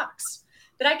in a box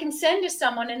that I can send to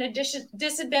someone in a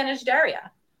disadvantaged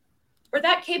area, where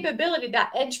that capability,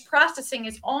 that edge processing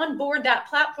is on board that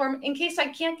platform in case I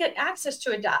can't get access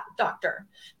to a doctor.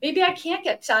 Maybe I can't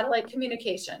get satellite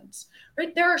communications,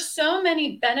 right? There are so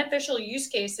many beneficial use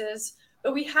cases,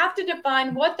 but we have to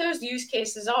define what those use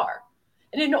cases are.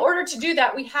 And in order to do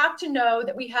that, we have to know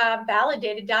that we have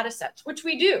validated data sets, which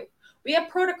we do. We have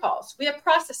protocols, we have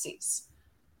processes,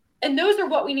 and those are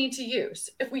what we need to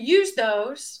use. If we use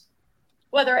those,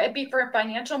 whether it be for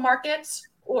financial markets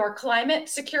or climate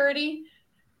security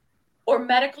or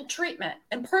medical treatment,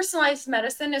 and personalized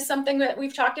medicine is something that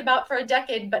we've talked about for a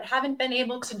decade, but haven't been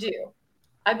able to do.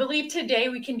 I believe today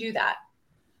we can do that.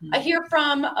 I hear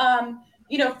from,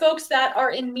 folks that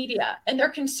are in media, and they're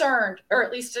concerned, or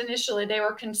at least initially they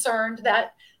were concerned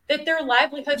that their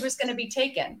livelihood was going to be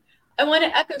taken. I want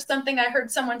to echo something I heard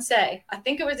someone say. I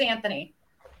think it was Anthony.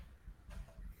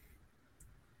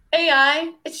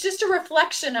 AI, it's just a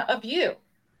reflection of you.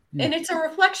 And it's a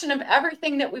reflection of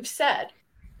everything that we've said.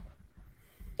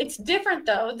 It's different,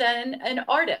 though, than an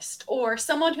artist or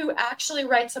someone who actually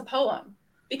writes a poem.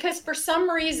 Because for some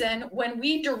reason, when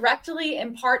we directly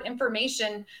impart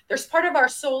information, there's part of our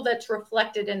soul that's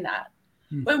reflected in that.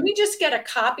 When we just get a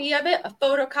copy of it, a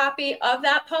photocopy of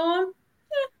that poem,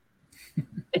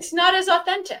 it's not as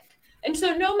authentic. And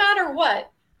so no matter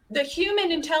what, the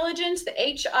human intelligence, the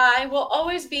HI, will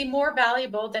always be more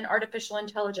valuable than artificial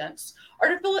intelligence.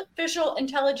 Artificial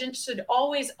intelligence should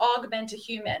always augment a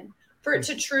human for it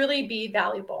to truly be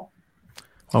valuable.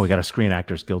 Oh, we got a Screen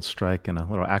Actors Guild strike and a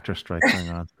little actor strike going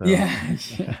on. So. Yeah.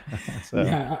 So.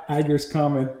 Yeah, Iger's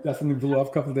comment definitely blew up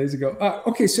a couple of days ago.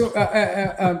 Okay, so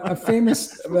a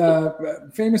famous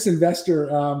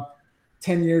investor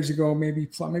 10 years ago, maybe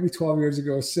 12 years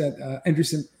ago, said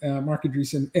Mark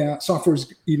Andreessen, software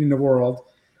is eating the world.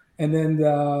 And then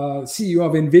the CEO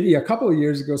of NVIDIA a couple of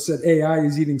years ago said AI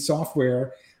is eating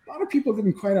software. A lot of people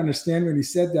didn't quite understand when he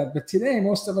said that. But today,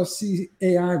 most of us see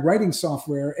AI writing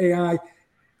software, AI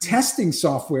testing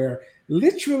software.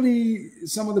 Literally,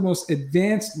 some of the most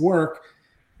advanced work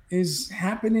is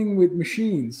happening with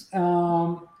machines.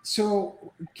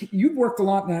 So you've worked a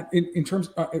lot in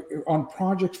terms on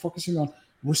projects focusing on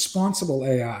responsible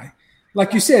AI.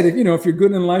 Like you said, if you're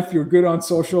good in life, you're good on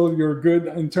social, you're good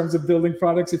in terms of building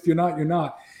products. If you're not, you're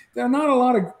not. There are not a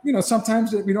lot of,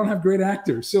 sometimes that we don't have great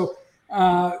actors. So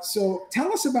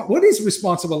tell us about what is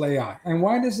responsible AI and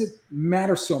why does it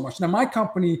matter so much? Now, my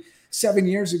company 7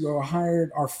 years ago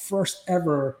hired our first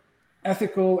ever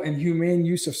ethical and humane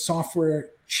use of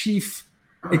software chief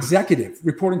executive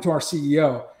reporting to our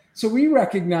CEO. So we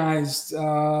recognized,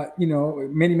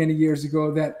 many, many years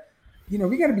ago that,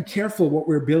 we got to be careful what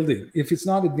we're building. If it's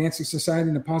not advancing society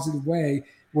in a positive way,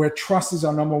 where trust is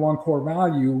our number one core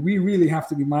value, we really have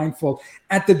to be mindful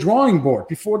at the drawing board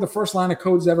before the first line of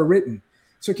code is ever written.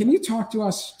 So can you talk to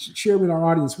us, share with our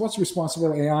audience, what's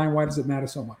responsible AI and why does it matter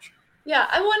so much? Yeah,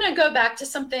 I want to go back to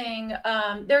something.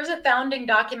 There's a founding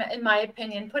document, in my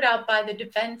opinion, put out by the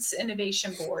Defense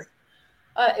Innovation Board.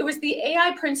 It was the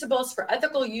AI Principles for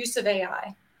Ethical Use of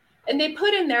AI. And they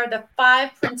put in there the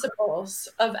 5 principles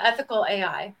of ethical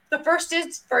AI. The first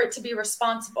is for it to be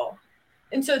responsible.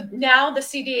 And so now the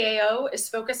CDAO is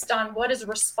focused on what does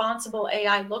responsible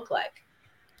AI look like.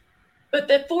 But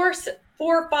the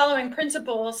four following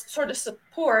principles sort of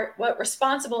support what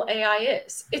responsible AI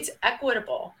is. It's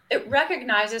equitable. It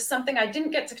recognizes something I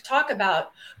didn't get to talk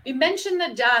about. We mentioned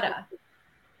the data.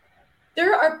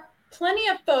 There are plenty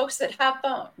of folks that have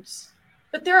phones,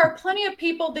 but there are plenty of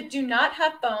people that do not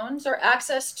have phones or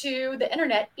access to the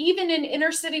internet, even in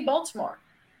inner city Baltimore,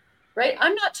 right?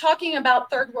 I'm not talking about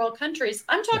third world countries.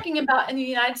 I'm talking about in the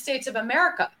United States of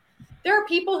America. There are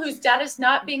people whose data is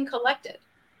not being collected,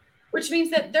 which means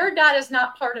that their data is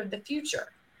not part of the future.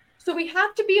 So we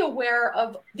have to be aware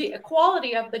of the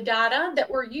quality of the data that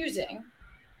we're using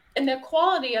and the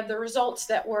quality of the results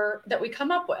that we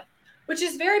come up with, which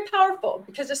is very powerful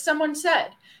because, as someone said,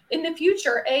 in the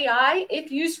future, AI,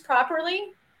 if used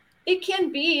properly, it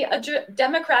can be a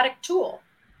democratic tool.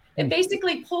 It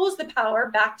basically pulls the power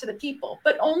back to the people,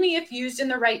 but only if used in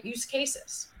the right use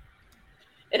cases.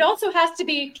 It also has to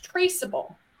be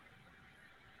traceable.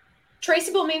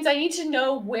 Traceable means I need to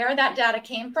know where that data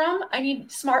came from. I need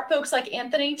smart folks like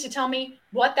Anthony to tell me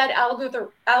what that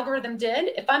algorithm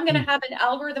did. If I'm going to have an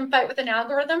algorithm fight with an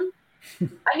algorithm,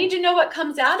 I need to know what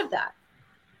comes out of that.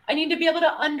 I need to be able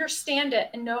to understand it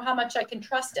and know how much I can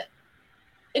trust it.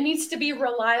 It needs to be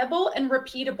reliable and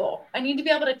repeatable. I need to be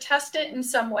able to test it in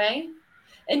some way.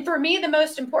 And for me, the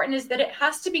most important is that it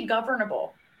has to be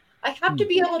governable. I have to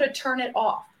be able to turn it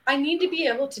off. I need to be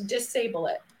able to disable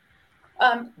it.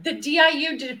 The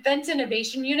DIU Defense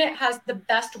Innovation Unit has the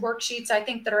best worksheets, I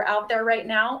think, that are out there right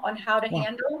now on how to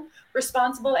handle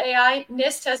responsible AI.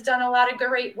 NIST has done a lot of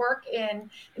great work in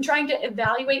trying to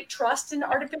evaluate trust in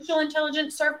artificial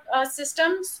intelligence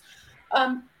systems.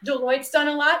 Deloitte's done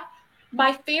a lot.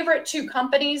 My favorite two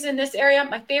companies in this area,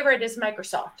 my favorite is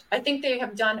Microsoft. I think they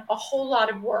have done a whole lot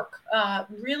of work,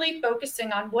 really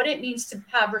focusing on what it means to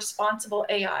have responsible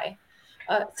AI.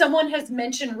 Someone has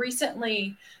mentioned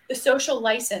recently the social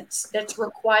license that's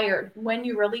required when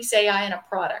you release AI in a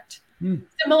product,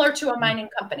 similar to a mining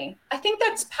company. I think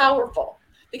that's powerful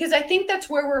because I think that's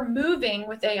where we're moving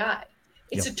with AI.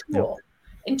 It's a tool,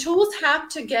 and tools have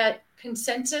to get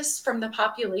consensus from the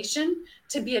population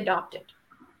to be adopted.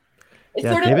 It's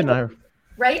sort of David and I are...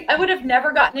 right. I would have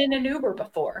never gotten in an Uber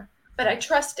before, but I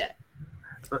trust it.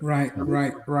 Right.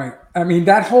 I mean,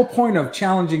 that whole point of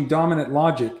challenging dominant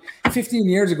logic, 15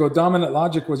 years ago, dominant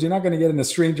logic was you're not going to get in a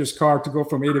stranger's car to go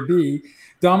from A to B.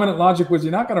 Dominant logic was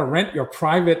you're not going to rent your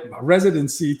private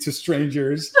residency to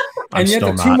strangers. And yet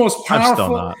the two most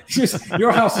powerful,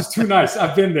 your house is too nice.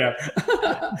 I've been there.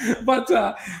 But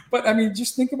I mean,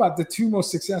 just think about the two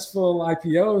most successful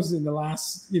IPOs in the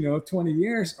last, 20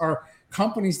 years are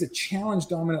companies that challenge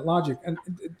dominant logic. And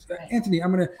Anthony, I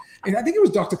think it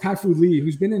was Dr. Kai-Fu Lee,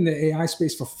 who's been in the AI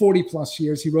space for 40 plus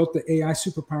years. He wrote the AI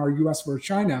Superpower US versus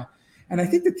China. And I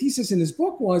think the thesis in his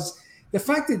book was the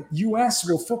fact that US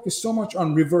will focus so much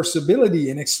on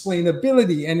reversibility and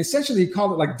explainability. And essentially he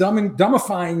called it like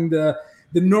dumbifying the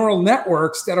neural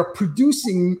networks that are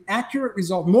producing accurate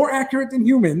results, more accurate than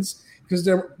humans, because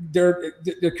they're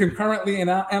concurrently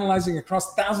analyzing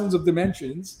across thousands of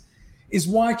dimensions, is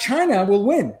why China will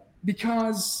win.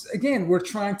 Because again, we're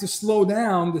trying to slow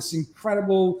down this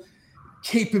incredible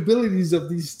capabilities of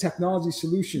these technology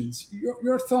solutions.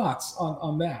 Your thoughts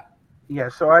on that? Yeah,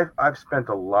 so I've spent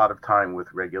a lot of time with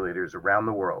regulators around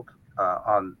the world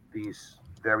on these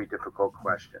very difficult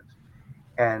questions.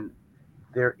 And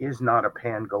there is not a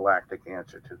pan-galactic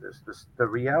answer to this. The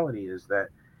reality is that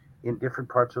in different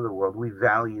parts of the world, we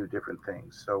value different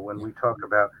things. So when we talk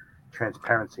about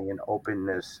transparency and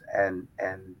openness and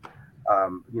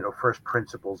first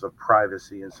principles of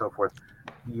privacy and so forth,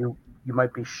 you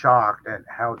might be shocked at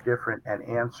how different an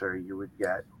answer you would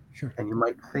get. Sure. And you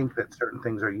might think that certain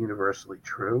things are universally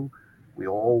true. We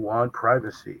all want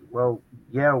privacy. Well,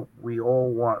 yeah, we all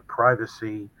want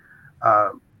privacy.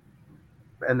 And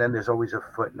then there's always a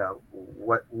footnote.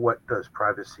 What does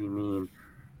privacy mean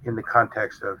in the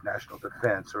context of national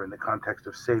defense, or in the context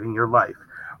of saving your life,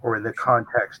 or in the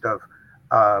context of,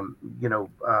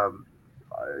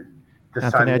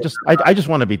 Anthony, I just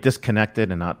want to be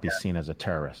disconnected and not be seen as a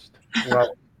terrorist.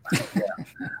 Well, yeah.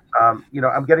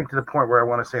 I'm getting to the point where I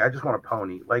want to say I just want a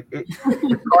pony. Like it's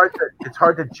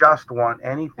hard to just want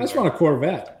anything. I just want a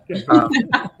Corvette.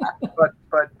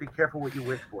 But be careful what you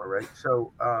wish for, right?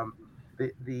 So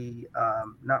the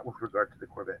not with regard to the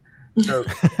Corvette. So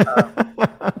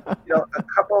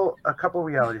a couple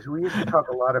realities. We used to talk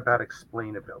a lot about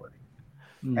explainability,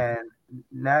 and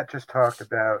Nat just talked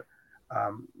about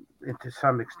and to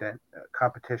some extent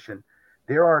competition.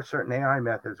 There are certain AI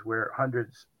methods where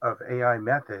hundreds of AI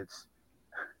methods,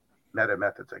 meta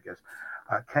methods, I guess,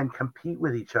 can compete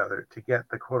with each other to get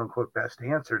the quote unquote best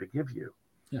answer to give you.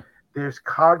 Yeah. There's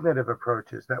cognitive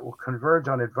approaches that will converge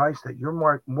on advice that you're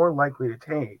more likely to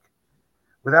take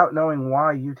without knowing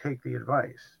why you take the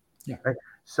advice. Yeah. Right?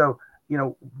 So,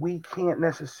 we can't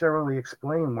necessarily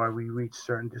explain why we reach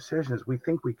certain decisions. We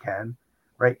think we can,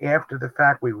 right? After the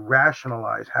fact, we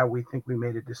rationalize how we think we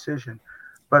made a decision.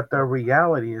 But the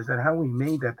reality is that how we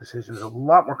made that decision is a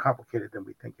lot more complicated than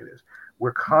we think it is.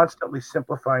 We're constantly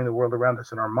simplifying the world around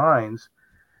us in our minds.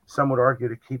 Some would argue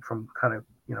to keep from kind of,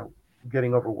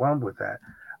 getting overwhelmed with that.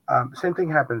 Same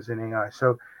thing happens in AI.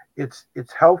 So it's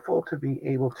helpful to be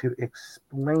able to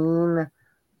explain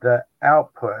the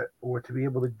output, or to be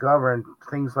able to govern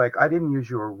things like, I didn't use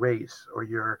your race or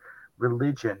your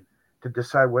religion to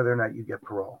decide whether or not you get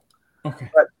parole.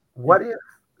 Okay. But what if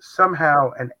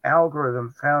somehow an algorithm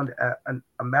found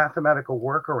a mathematical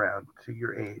workaround to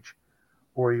your age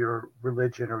or your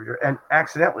religion and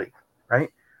accidentally, right?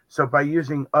 So by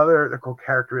using they're called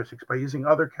characteristics, by using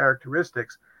other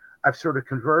characteristics, I've sort of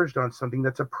converged on something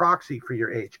that's a proxy for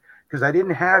your age, because I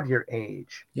didn't have your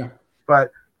age. Yeah.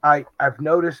 But I've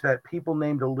noticed that people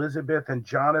named Elizabeth and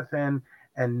Jonathan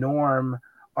and Norm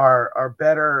are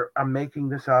better. I'm making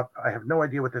this up. I have no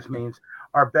idea what this means.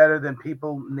 Are better than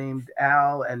people named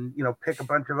Al, and pick a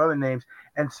bunch of other names.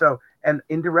 And so, and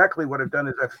indirectly, what I've done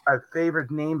is I've favored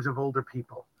names of older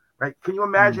people. Right? Can you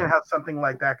imagine how something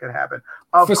like that could happen?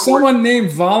 For someone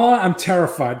named Vala, I'm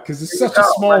terrified because it's such a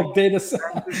small data set.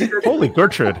 Holy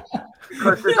Gertrude!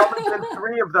 Because there's only been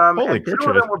 3 of them, Holy and Gertrude. 2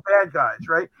 of them were bad guys,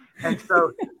 right? And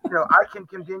so, I can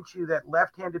convince you that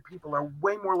left-handed people are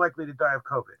way more likely to die of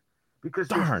COVID, because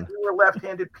there's fewer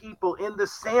left-handed people in the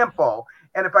sample.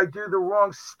 And if I do the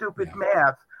wrong stupid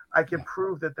math, I can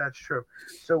prove that that's true.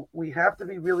 So we have to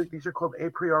be really, these are called a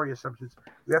priori assumptions.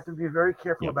 We have to be very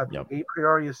careful about the a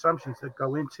priori assumptions that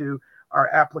go into our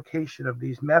application of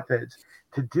these methods.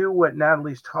 To do what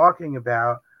Natalie's talking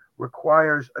about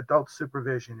requires adult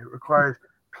supervision. It requires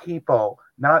people,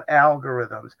 not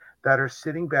algorithms, that are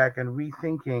sitting back and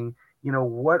rethinking,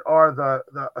 what are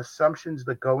the assumptions,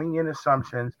 the going in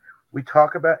assumptions. We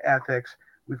talk about ethics.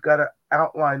 We've got to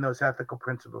outline those ethical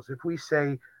principles. If we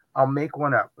say, I'll make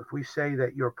one up. If we say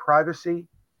that your privacy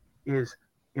is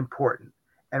important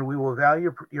and we will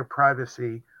value your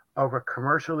privacy over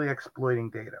commercially exploiting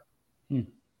data.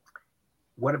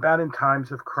 What about in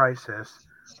times of crisis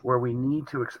where we need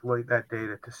to exploit that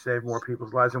data to save more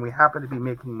people's lives and we happen to be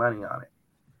making money on it?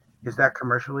 Is that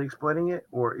commercially exploiting it,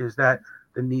 or is that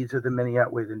the needs of the many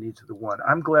outweigh the needs of the one?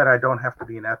 I'm glad I don't have to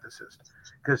be an ethicist,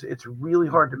 because it's really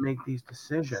hard to make these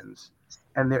decisions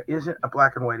and there isn't a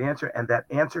black and white answer, and that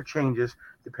answer changes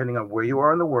depending on where you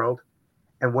are in the world.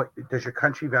 And what does your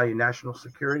country value? National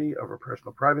security over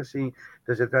personal privacy?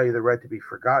 Does it value the right to be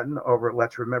forgotten over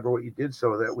let's remember what you did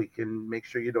so that we can make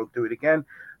sure you don't do it again?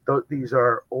 These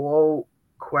are all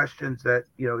questions that,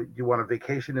 do you want a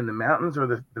vacation in the mountains or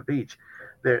the beach?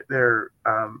 They're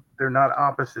not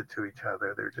opposite to each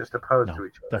other. They're just opposed to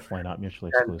each other. Definitely not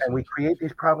mutually exclusive. And we create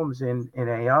these problems in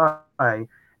AI.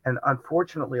 And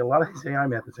unfortunately, a lot of these AI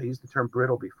methods, I used the term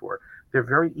brittle before, they're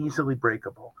very easily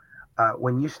breakable.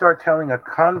 When you start telling a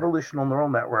convolutional neural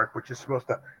network, which is supposed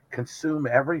to consume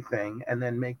everything and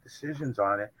then make decisions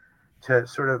on it, to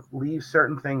sort of leave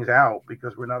certain things out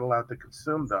because we're not allowed to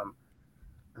consume them,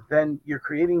 then you're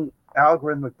creating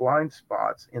algorithmic blind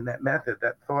spots in that method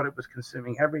that thought it was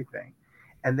consuming everything.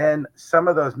 And then some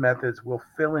of those methods will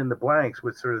fill in the blanks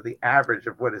with sort of the average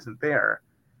of what isn't there.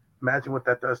 Imagine what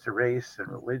that does to race and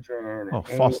religion. And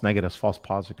false negatives, false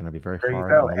positives are going to be very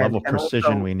hard. And the level of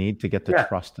precision we need to get the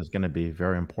trust is going to be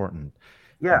very important.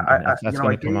 Yeah, I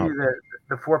gave you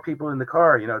the 4 people in the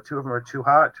car. 2 of them are too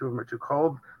hot, 2 of them are too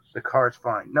cold. The car's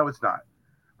fine. No, it's not.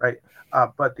 Right.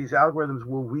 But these algorithms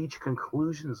will reach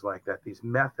conclusions like that. These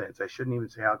methods, I shouldn't even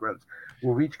say algorithms,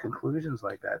 will reach conclusions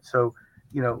like that. So,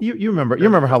 you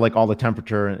remember how like all the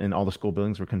temperature in all the school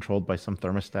buildings were controlled by some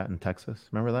thermostat in Texas?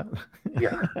 Remember that?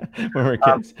 Yeah. When we were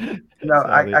kids. No,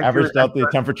 they averaged out the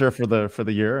temperature for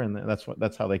the year, and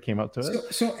that's how they came up to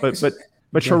it.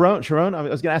 But Sharron, I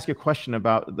was going to ask you a question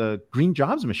about the green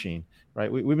jobs machine, right?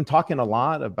 We've been talking a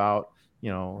lot about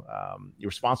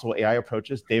responsible AI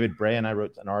approaches. David Bray and I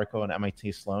wrote an article on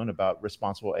MIT Sloan about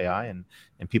responsible AI and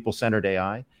people-centered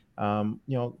AI.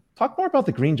 Talk more about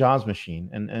the green jobs machine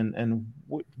and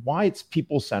why it's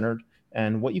people-centered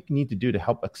and what you need to do to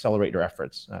help accelerate your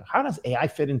efforts. How does AI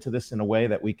fit into this in a way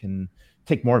that we can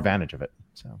take more advantage of it?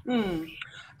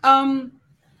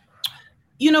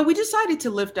 We decided to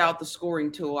lift out the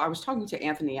scoring tool. I was talking to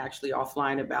Anthony actually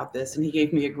offline about this, and he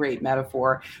gave me a great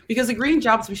metaphor, because the green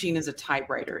jobs machine is a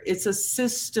typewriter. It's a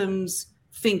systems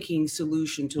thinking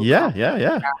solution to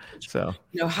So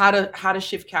how to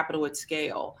shift capital at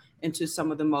scale into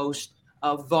some of the most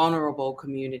vulnerable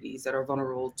communities that are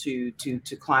vulnerable to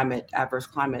adverse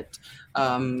climate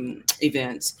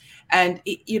events. And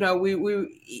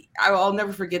I'll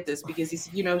never forget this, because he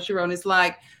said, Sharron, it's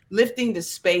like lifting the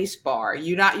space bar.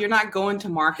 You're not going to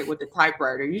market with the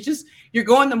typewriter. You're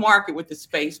going to market with the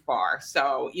space bar.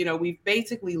 So we've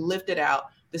basically lifted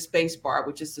out the space bar,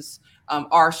 which is this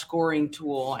our scoring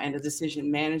tool and a decision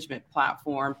management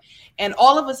platform, and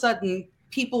all of a sudden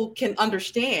people can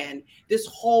understand this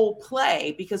whole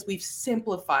play because we've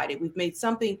simplified it. We've made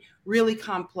something really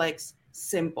complex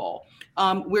simple.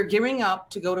 We're gearing up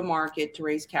to go to market to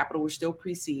raise capital. We're still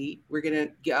pre-seed. We're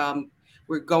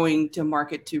going to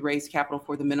market to raise capital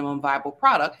for the minimum viable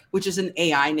product, which is an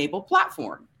AI-enabled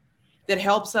platform that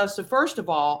helps us to, first of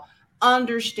all,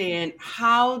 understand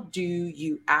how do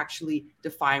you actually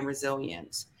define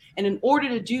resilience. And in order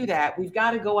to do that, we've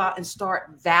got to go out and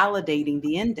start validating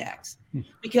the index,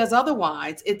 because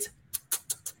otherwise it's,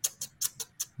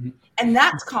 and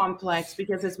that's complex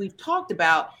because, as we've talked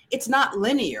about, it's not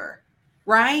linear,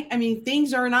 right? I mean,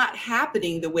 things are not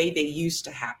happening the way they used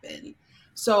to happen.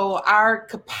 So our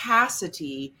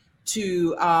capacity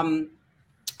to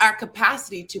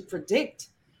predict,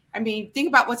 I mean, think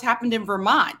about what's happened in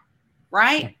Vermont,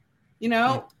 right?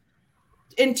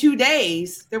 In 2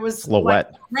 days, there was a little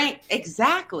wet. Rain.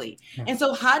 Exactly. And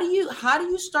so how do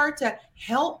you start to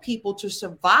help people to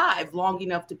survive long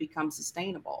enough to become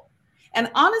sustainable?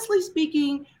 And honestly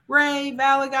speaking, Bray,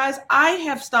 Vala, guys, I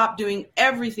have stopped doing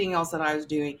everything else that I was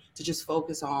doing to just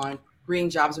focus on green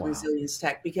jobs and resilience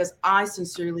tech, because I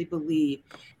sincerely believe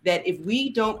that if we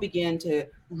don't begin to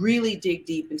really dig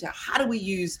deep into how do we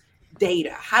use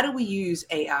data? How do we use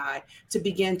AI to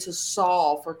begin to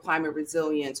solve for climate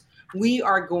resilience? We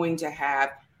already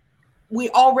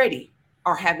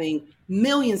are having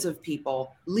millions of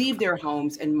people leave their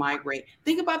homes and migrate.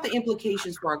 Think about the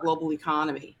implications for our global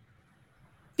economy.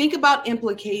 Think about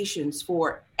implications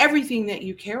for everything that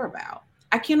you care about.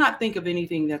 I cannot think of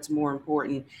anything that's more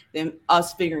important than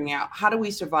us figuring out how do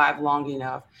we survive long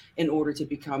enough in order to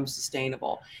become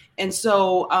sustainable. And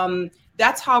so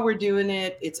that's how we're doing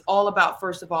it. It's all about,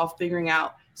 first of all, figuring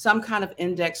out some kind of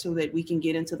index so that we can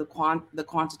get into the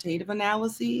quantitative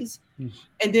analyses,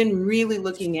 and then really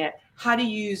looking at how to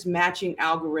use matching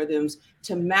algorithms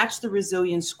to match the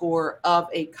resilience score of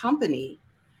a company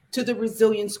to the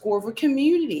resilience score of a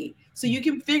community. So you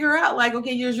can figure out like,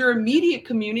 okay, here's your immediate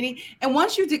community. And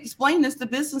once you explain this to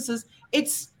businesses,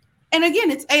 it's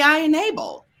AI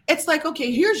enabled. It's like,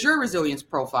 okay, here's your resilience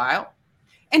profile.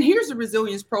 And here's the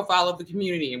resilience profile of the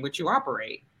community in which you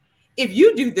operate. If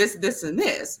you do this, this, and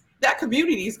this, that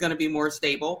community is going to be more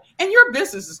stable and your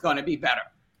business is going to be better.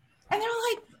 And they're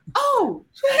like, oh,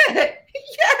 shit,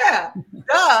 yeah,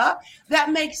 duh,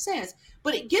 that makes sense.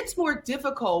 But it gets more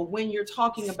difficult when you're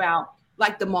talking about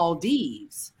like the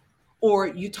Maldives, or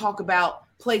you talk about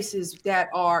places that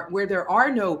are where there are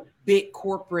no big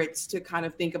corporates to kind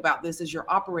of think about this as your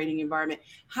operating environment.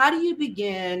 How do you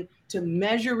begin to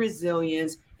measure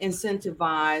resilience,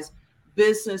 incentivize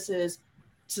businesses,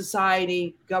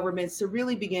 society, governments to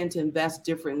really begin to invest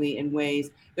differently in ways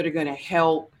that are going to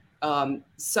help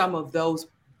some of those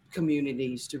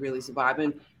communities to really survive?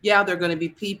 And yeah, there are going to be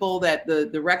people that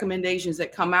the recommendations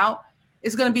that come out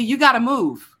is going to be, you got to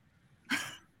move.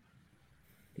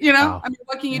 Wow. I mean,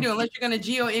 what can you do unless you're going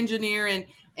to geoengineer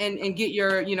and get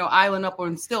your, island up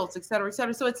on stilts, et cetera, et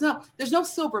cetera. So there's no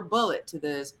silver bullet to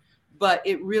this, but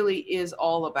it really is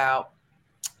all about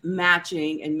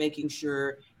matching and making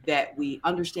sure that we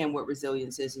understand what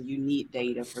resilience is, and you need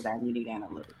data for that. You need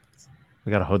analytics.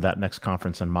 We got to hold that next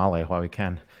conference in Mali while we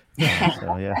can.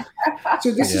 So, yeah.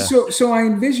 So this is so I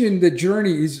envision the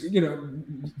journey is,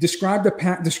 describe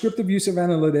the descriptive use of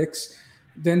analytics,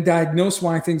 then diagnose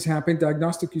why things happen,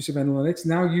 diagnostic use of analytics,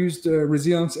 now use the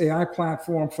Resilience AI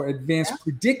platform for advanced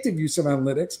predictive use of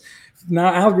analytics.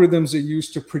 Now algorithms are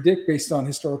used to predict based on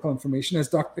historical information. As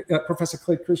Professor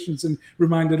Clay Christensen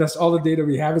reminded us, all the data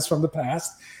we have is from the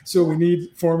past. So we need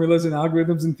formulas and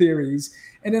algorithms and theories.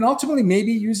 And then ultimately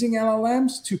maybe using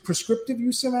LLMs to prescriptive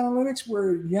use of analytics,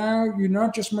 where you're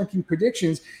not just making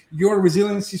predictions, your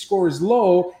resiliency score is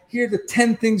low. Here are the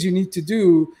 10 things you need to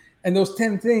do. And those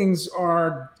 10 things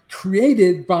are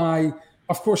created by,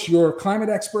 of course, your climate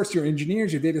experts, your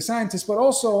engineers, your data scientists, but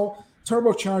also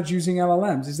turbocharged using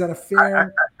LLMs. Is that a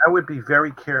fair? I would be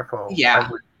very careful.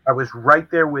 Yeah. I was right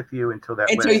there with you until that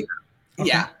went.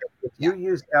 Yeah. If you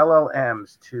use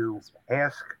LLMs to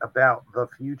ask about the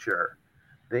future,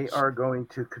 they are going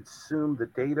to consume the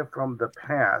data from the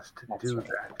past to do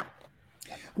that.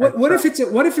 What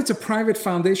if it's a private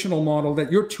foundational model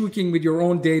that you're tweaking with your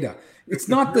own data? It's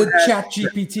not the Chat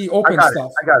GPT open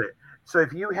stuff. I got it. So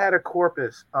if you had a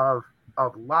corpus of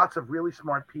lots of really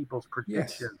smart people's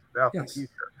predictions about the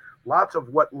future, lots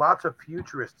of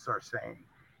futurists are saying,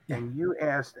 and you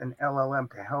asked an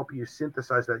LLM to help you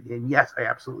synthesize that, and yes, I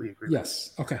absolutely agree.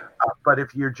 Yes. Okay. But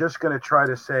if you're just going to try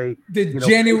to say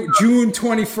June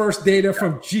 21st data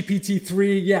from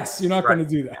GPT-3, yes, you're not going to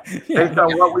do that. Based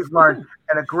on what we've learned,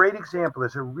 and a great example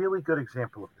is a really good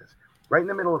example of this. Right in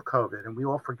the middle of COVID, and we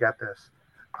all forget this,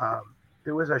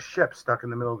 there was a ship stuck in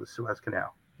the middle of the Suez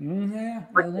Canal.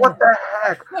 What the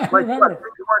heck? Things weren't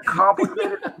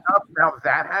complicated enough. Now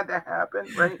that had to happen,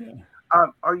 right?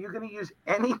 Are you going to use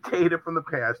any data from the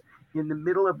past in the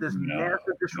middle of this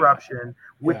massive disruption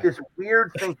with this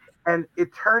weird thing? And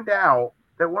it turned out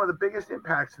that one of the biggest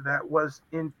impacts of that was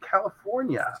in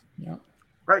California.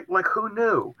 Right? Like, who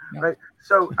knew? Right?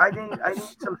 So I need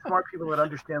some smart people that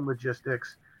understand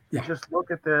logistics. Just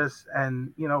look at this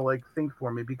and, think for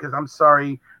me, because I'm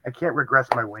sorry, I can't regress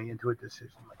my way into a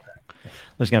decision like that.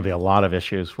 There's going to be a lot of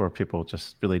issues where people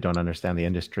just really don't understand the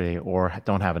industry or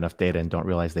don't have enough data and don't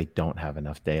realize they don't have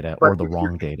enough data or the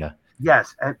wrong data.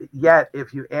 Yes, and yet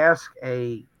if you ask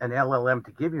an LLM to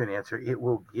give you an answer, it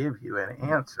will give you an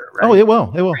answer, right? Oh, it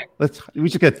will. It will. We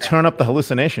just got to turn up the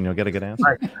hallucination. You'll get a good answer.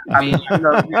 Right. I mean,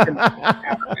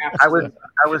 I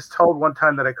was told one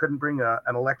time that I couldn't bring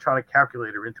an electronic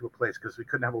calculator into a place because we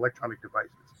couldn't have electronic devices,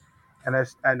 and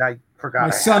I forgot. My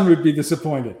son would be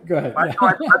disappointed. Go ahead. I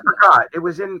forgot. It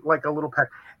was in like a little pack,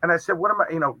 and I said, "What am I?"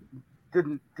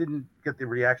 Didn't get the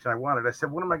reaction I wanted. I said,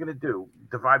 "What am I going to do?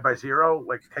 Divide by zero?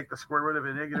 Like take the square root of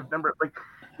a negative number? Like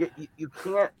you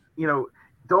can't.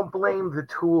 Don't blame the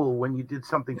tool when you did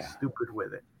something stupid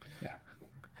with it."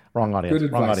 Wrong audience.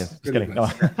 Good Wrong advice. audience. Just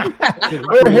Good kidding.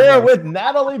 We're here with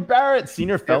Natalie Barrett,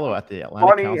 Senior Fellow at the Atlanta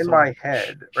Funny Council. in my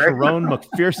head. Right? Sharron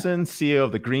McPherson, CEO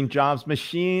of the Green Jobs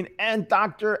Machine, and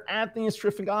Dr. Anthony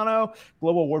Scriffignano,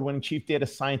 Global Award-winning Chief Data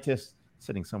Scientist,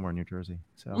 sitting somewhere in New Jersey.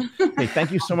 So, hey,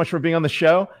 thank you so much for being on the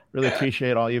show. Really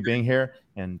appreciate all you being here,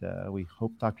 and we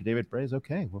hope Dr. David Bray is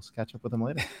okay. We'll catch up with him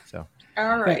later. So,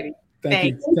 All right. Thank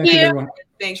Thanks. you. Thank you, everyone.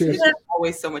 Thanks. Cheers. It's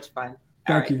always so much fun.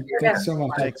 Thank you. Thanks so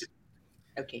much. thanks.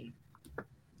 Okay.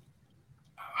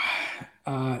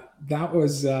 That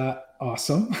was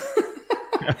awesome.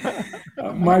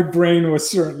 My brain was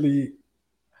certainly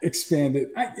expanded.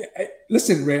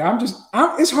 Listen, Ray,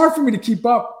 it's hard for me to keep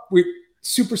up with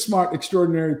super smart,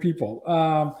 extraordinary people.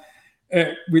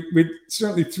 With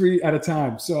certainly 3 at a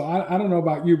time. So I don't know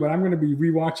about you, but I'm going to be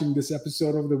rewatching this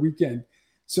episode over the weekend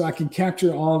so I can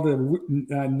capture all the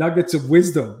nuggets of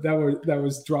wisdom that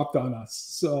was dropped on us.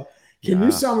 So can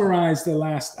you summarize the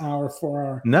last hour for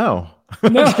our... No.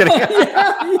 No. Just kidding.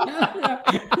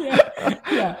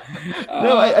 Yeah.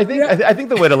 No, I think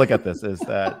the way to look at this is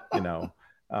that,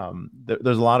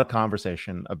 there's a lot of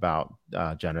conversation about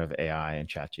generative AI and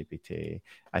ChatGPT.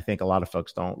 I think a lot of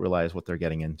folks don't realize what they're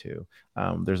getting into.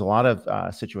 There's a lot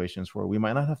of situations where we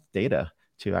might not have data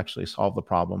to actually solve the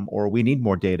problem, or we need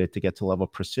more data to get to level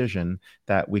of precision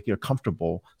that we are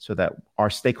comfortable so that our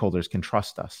stakeholders can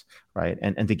trust us, right?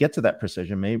 And to get to that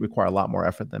precision may require a lot more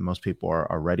effort than most people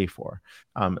are ready for.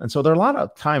 And so there are a lot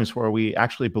of times where we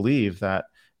actually believe that,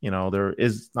 there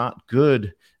is not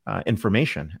good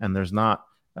information and there's not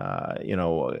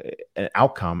an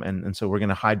outcome. And so we're going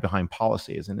to hide behind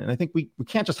policies. And I think we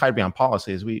can't just hide behind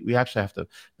policies. We actually have to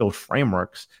build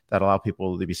frameworks that allow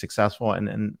people to be successful.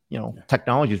 And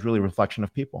technology is really a reflection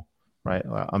of people, right?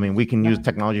 I mean, we can use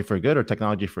technology for good or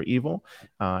technology for evil.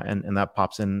 And that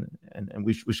pops in. And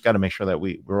we just got to make sure that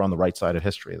we're on the right side of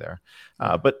history there.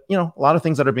 But, a lot of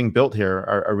things that are being built here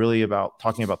are really about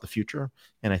talking about the future.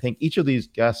 And I think each of these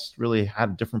guests really had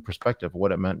a different perspective of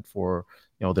what it meant for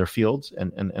their fields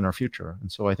and our future.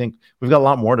 And so I think we've got a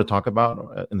lot more to talk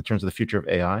about in terms of the future of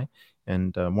AI.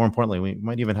 And more importantly, we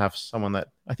might even have someone that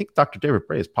I think Dr. David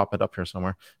Bray is popping up here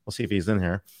somewhere. We'll see if he's in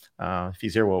here. If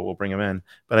he's here, we'll bring him in.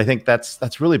 But I think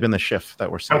that's really been the shift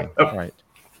that we're seeing. Right.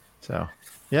 So,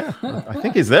 yeah, I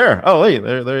think he's there. Oh, wait,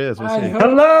 there he is. We'll see.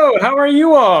 Hello, how are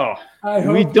you all?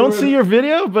 We don't see your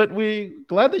video, but we're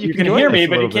glad that you can hear me,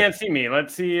 but you can't see me.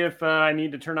 Let's see if I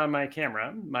need to turn on my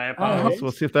camera. My apologies.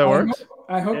 We'll see if that works.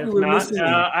 I hope if you were not, listening.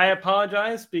 I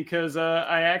apologize because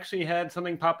I actually had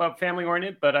something pop up family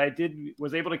oriented, but I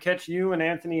was able to catch you and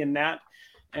Anthony and Nat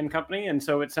and company, and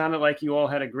so it sounded like you all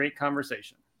had a great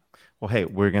conversation. Well, hey,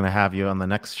 we're going to have you on the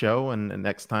next show and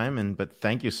next time. But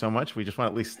thank you so much. We just want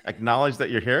to at least acknowledge that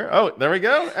you're here. Oh, there we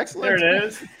go. Excellent. There it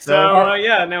is. So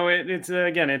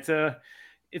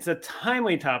it's a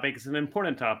timely topic. It's an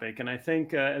important topic. And I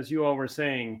think, as you all were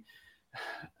saying,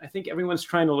 I think everyone's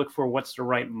trying to look for what's the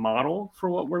right model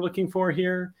for what we're looking for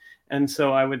here. And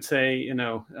so I would say,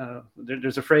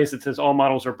 there's a phrase that says all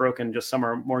models are broken, just some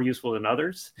are more useful than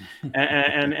others.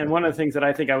 and one of the things that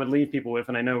I think I would leave people with,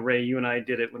 and I know, Ray, you and I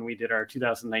did it when we did our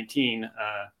 2019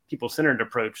 people-centered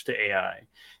approach to AI,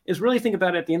 is really think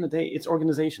about it at the end of the day, it's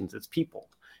organizations, it's people.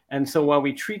 And so while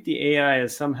we treat the AI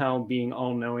as somehow being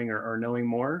all-knowing or knowing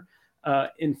more,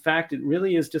 in fact, it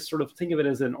really is just sort of think of it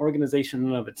as an organization in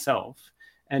and of itself.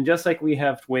 And just like we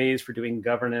have ways for doing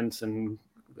governance and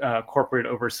corporate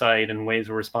oversight and ways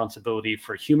of responsibility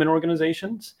for human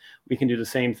organizations, we can do the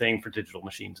same thing for digital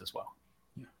machines as well.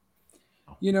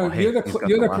 You're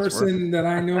the person that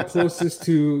I know closest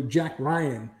to Jack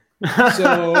Ryan.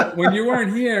 So when you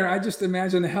weren't here, I just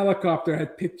imagine a helicopter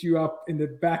had picked you up in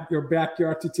your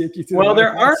backyard to take you to. Well,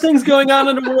 there are things going on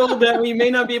in the world that we may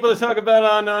not be able to talk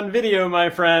about on video, my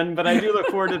friend, but I do look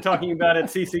forward to talking about at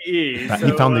CCE. So,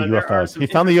 he found the UFOs. He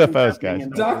found the UFOs, guys.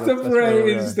 Dr.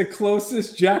 Bray is the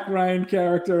closest Jack Ryan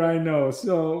character I know.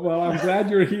 So, well, I'm glad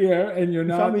you're here and you're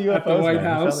not at the White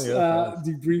House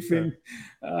debriefing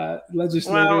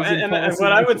legislators. Well, and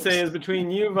what I would say is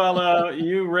between you, Vala,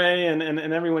 you, Ray, and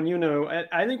everyone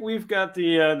I think we've got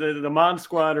the mod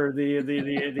squad or the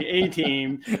A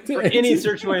team for any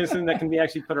situation that can be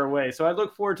actually put our way. So I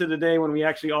look forward to the day when we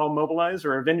actually all mobilize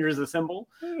or Avengers assemble,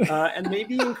 and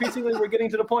maybe increasingly we're getting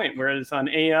to the point where it's on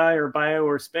AI or bio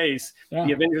or space. Yeah.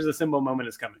 The Avengers assemble moment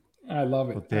is coming. I love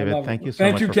it. Well, David, thank you so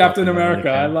much. Thank you, Captain America.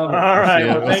 I love it. All right.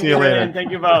 Well, thank you, Ray, and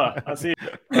thank you, Vala. I'll see you.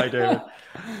 Bye, David.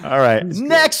 All right.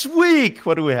 Next week,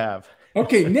 what do we have?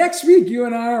 Okay, next week you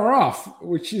and I are off,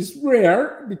 which is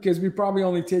rare because we probably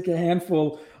only take a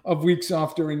handful of weeks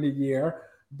off during the year.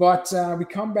 But we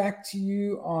come back to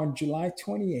you on July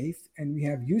 28th, and we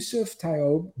have Yusuf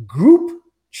Tayob, Group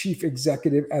Chief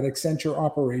Executive at Accenture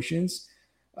Operations.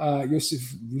 Yosef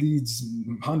leads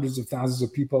hundreds of thousands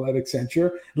of people at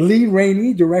Accenture. Lee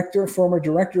Rainey, former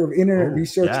director of internet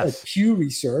research at Pew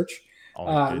Research.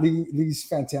 Lee's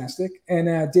fantastic.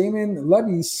 And Damon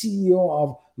Levy, CEO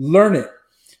of Learn It,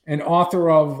 and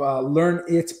author of Learn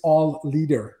It All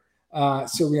Leader.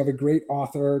 So we have a great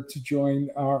author to join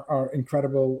our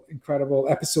incredible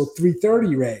episode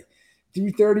 330, Ray.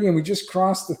 330, and we just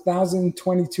crossed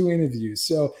 1,022 interviews.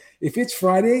 So if it's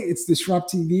Friday, it's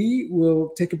DisrupTV.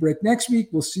 We'll take a break next week.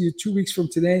 We'll see you 2 weeks from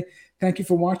today. Thank you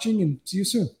for watching, and see you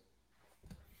soon.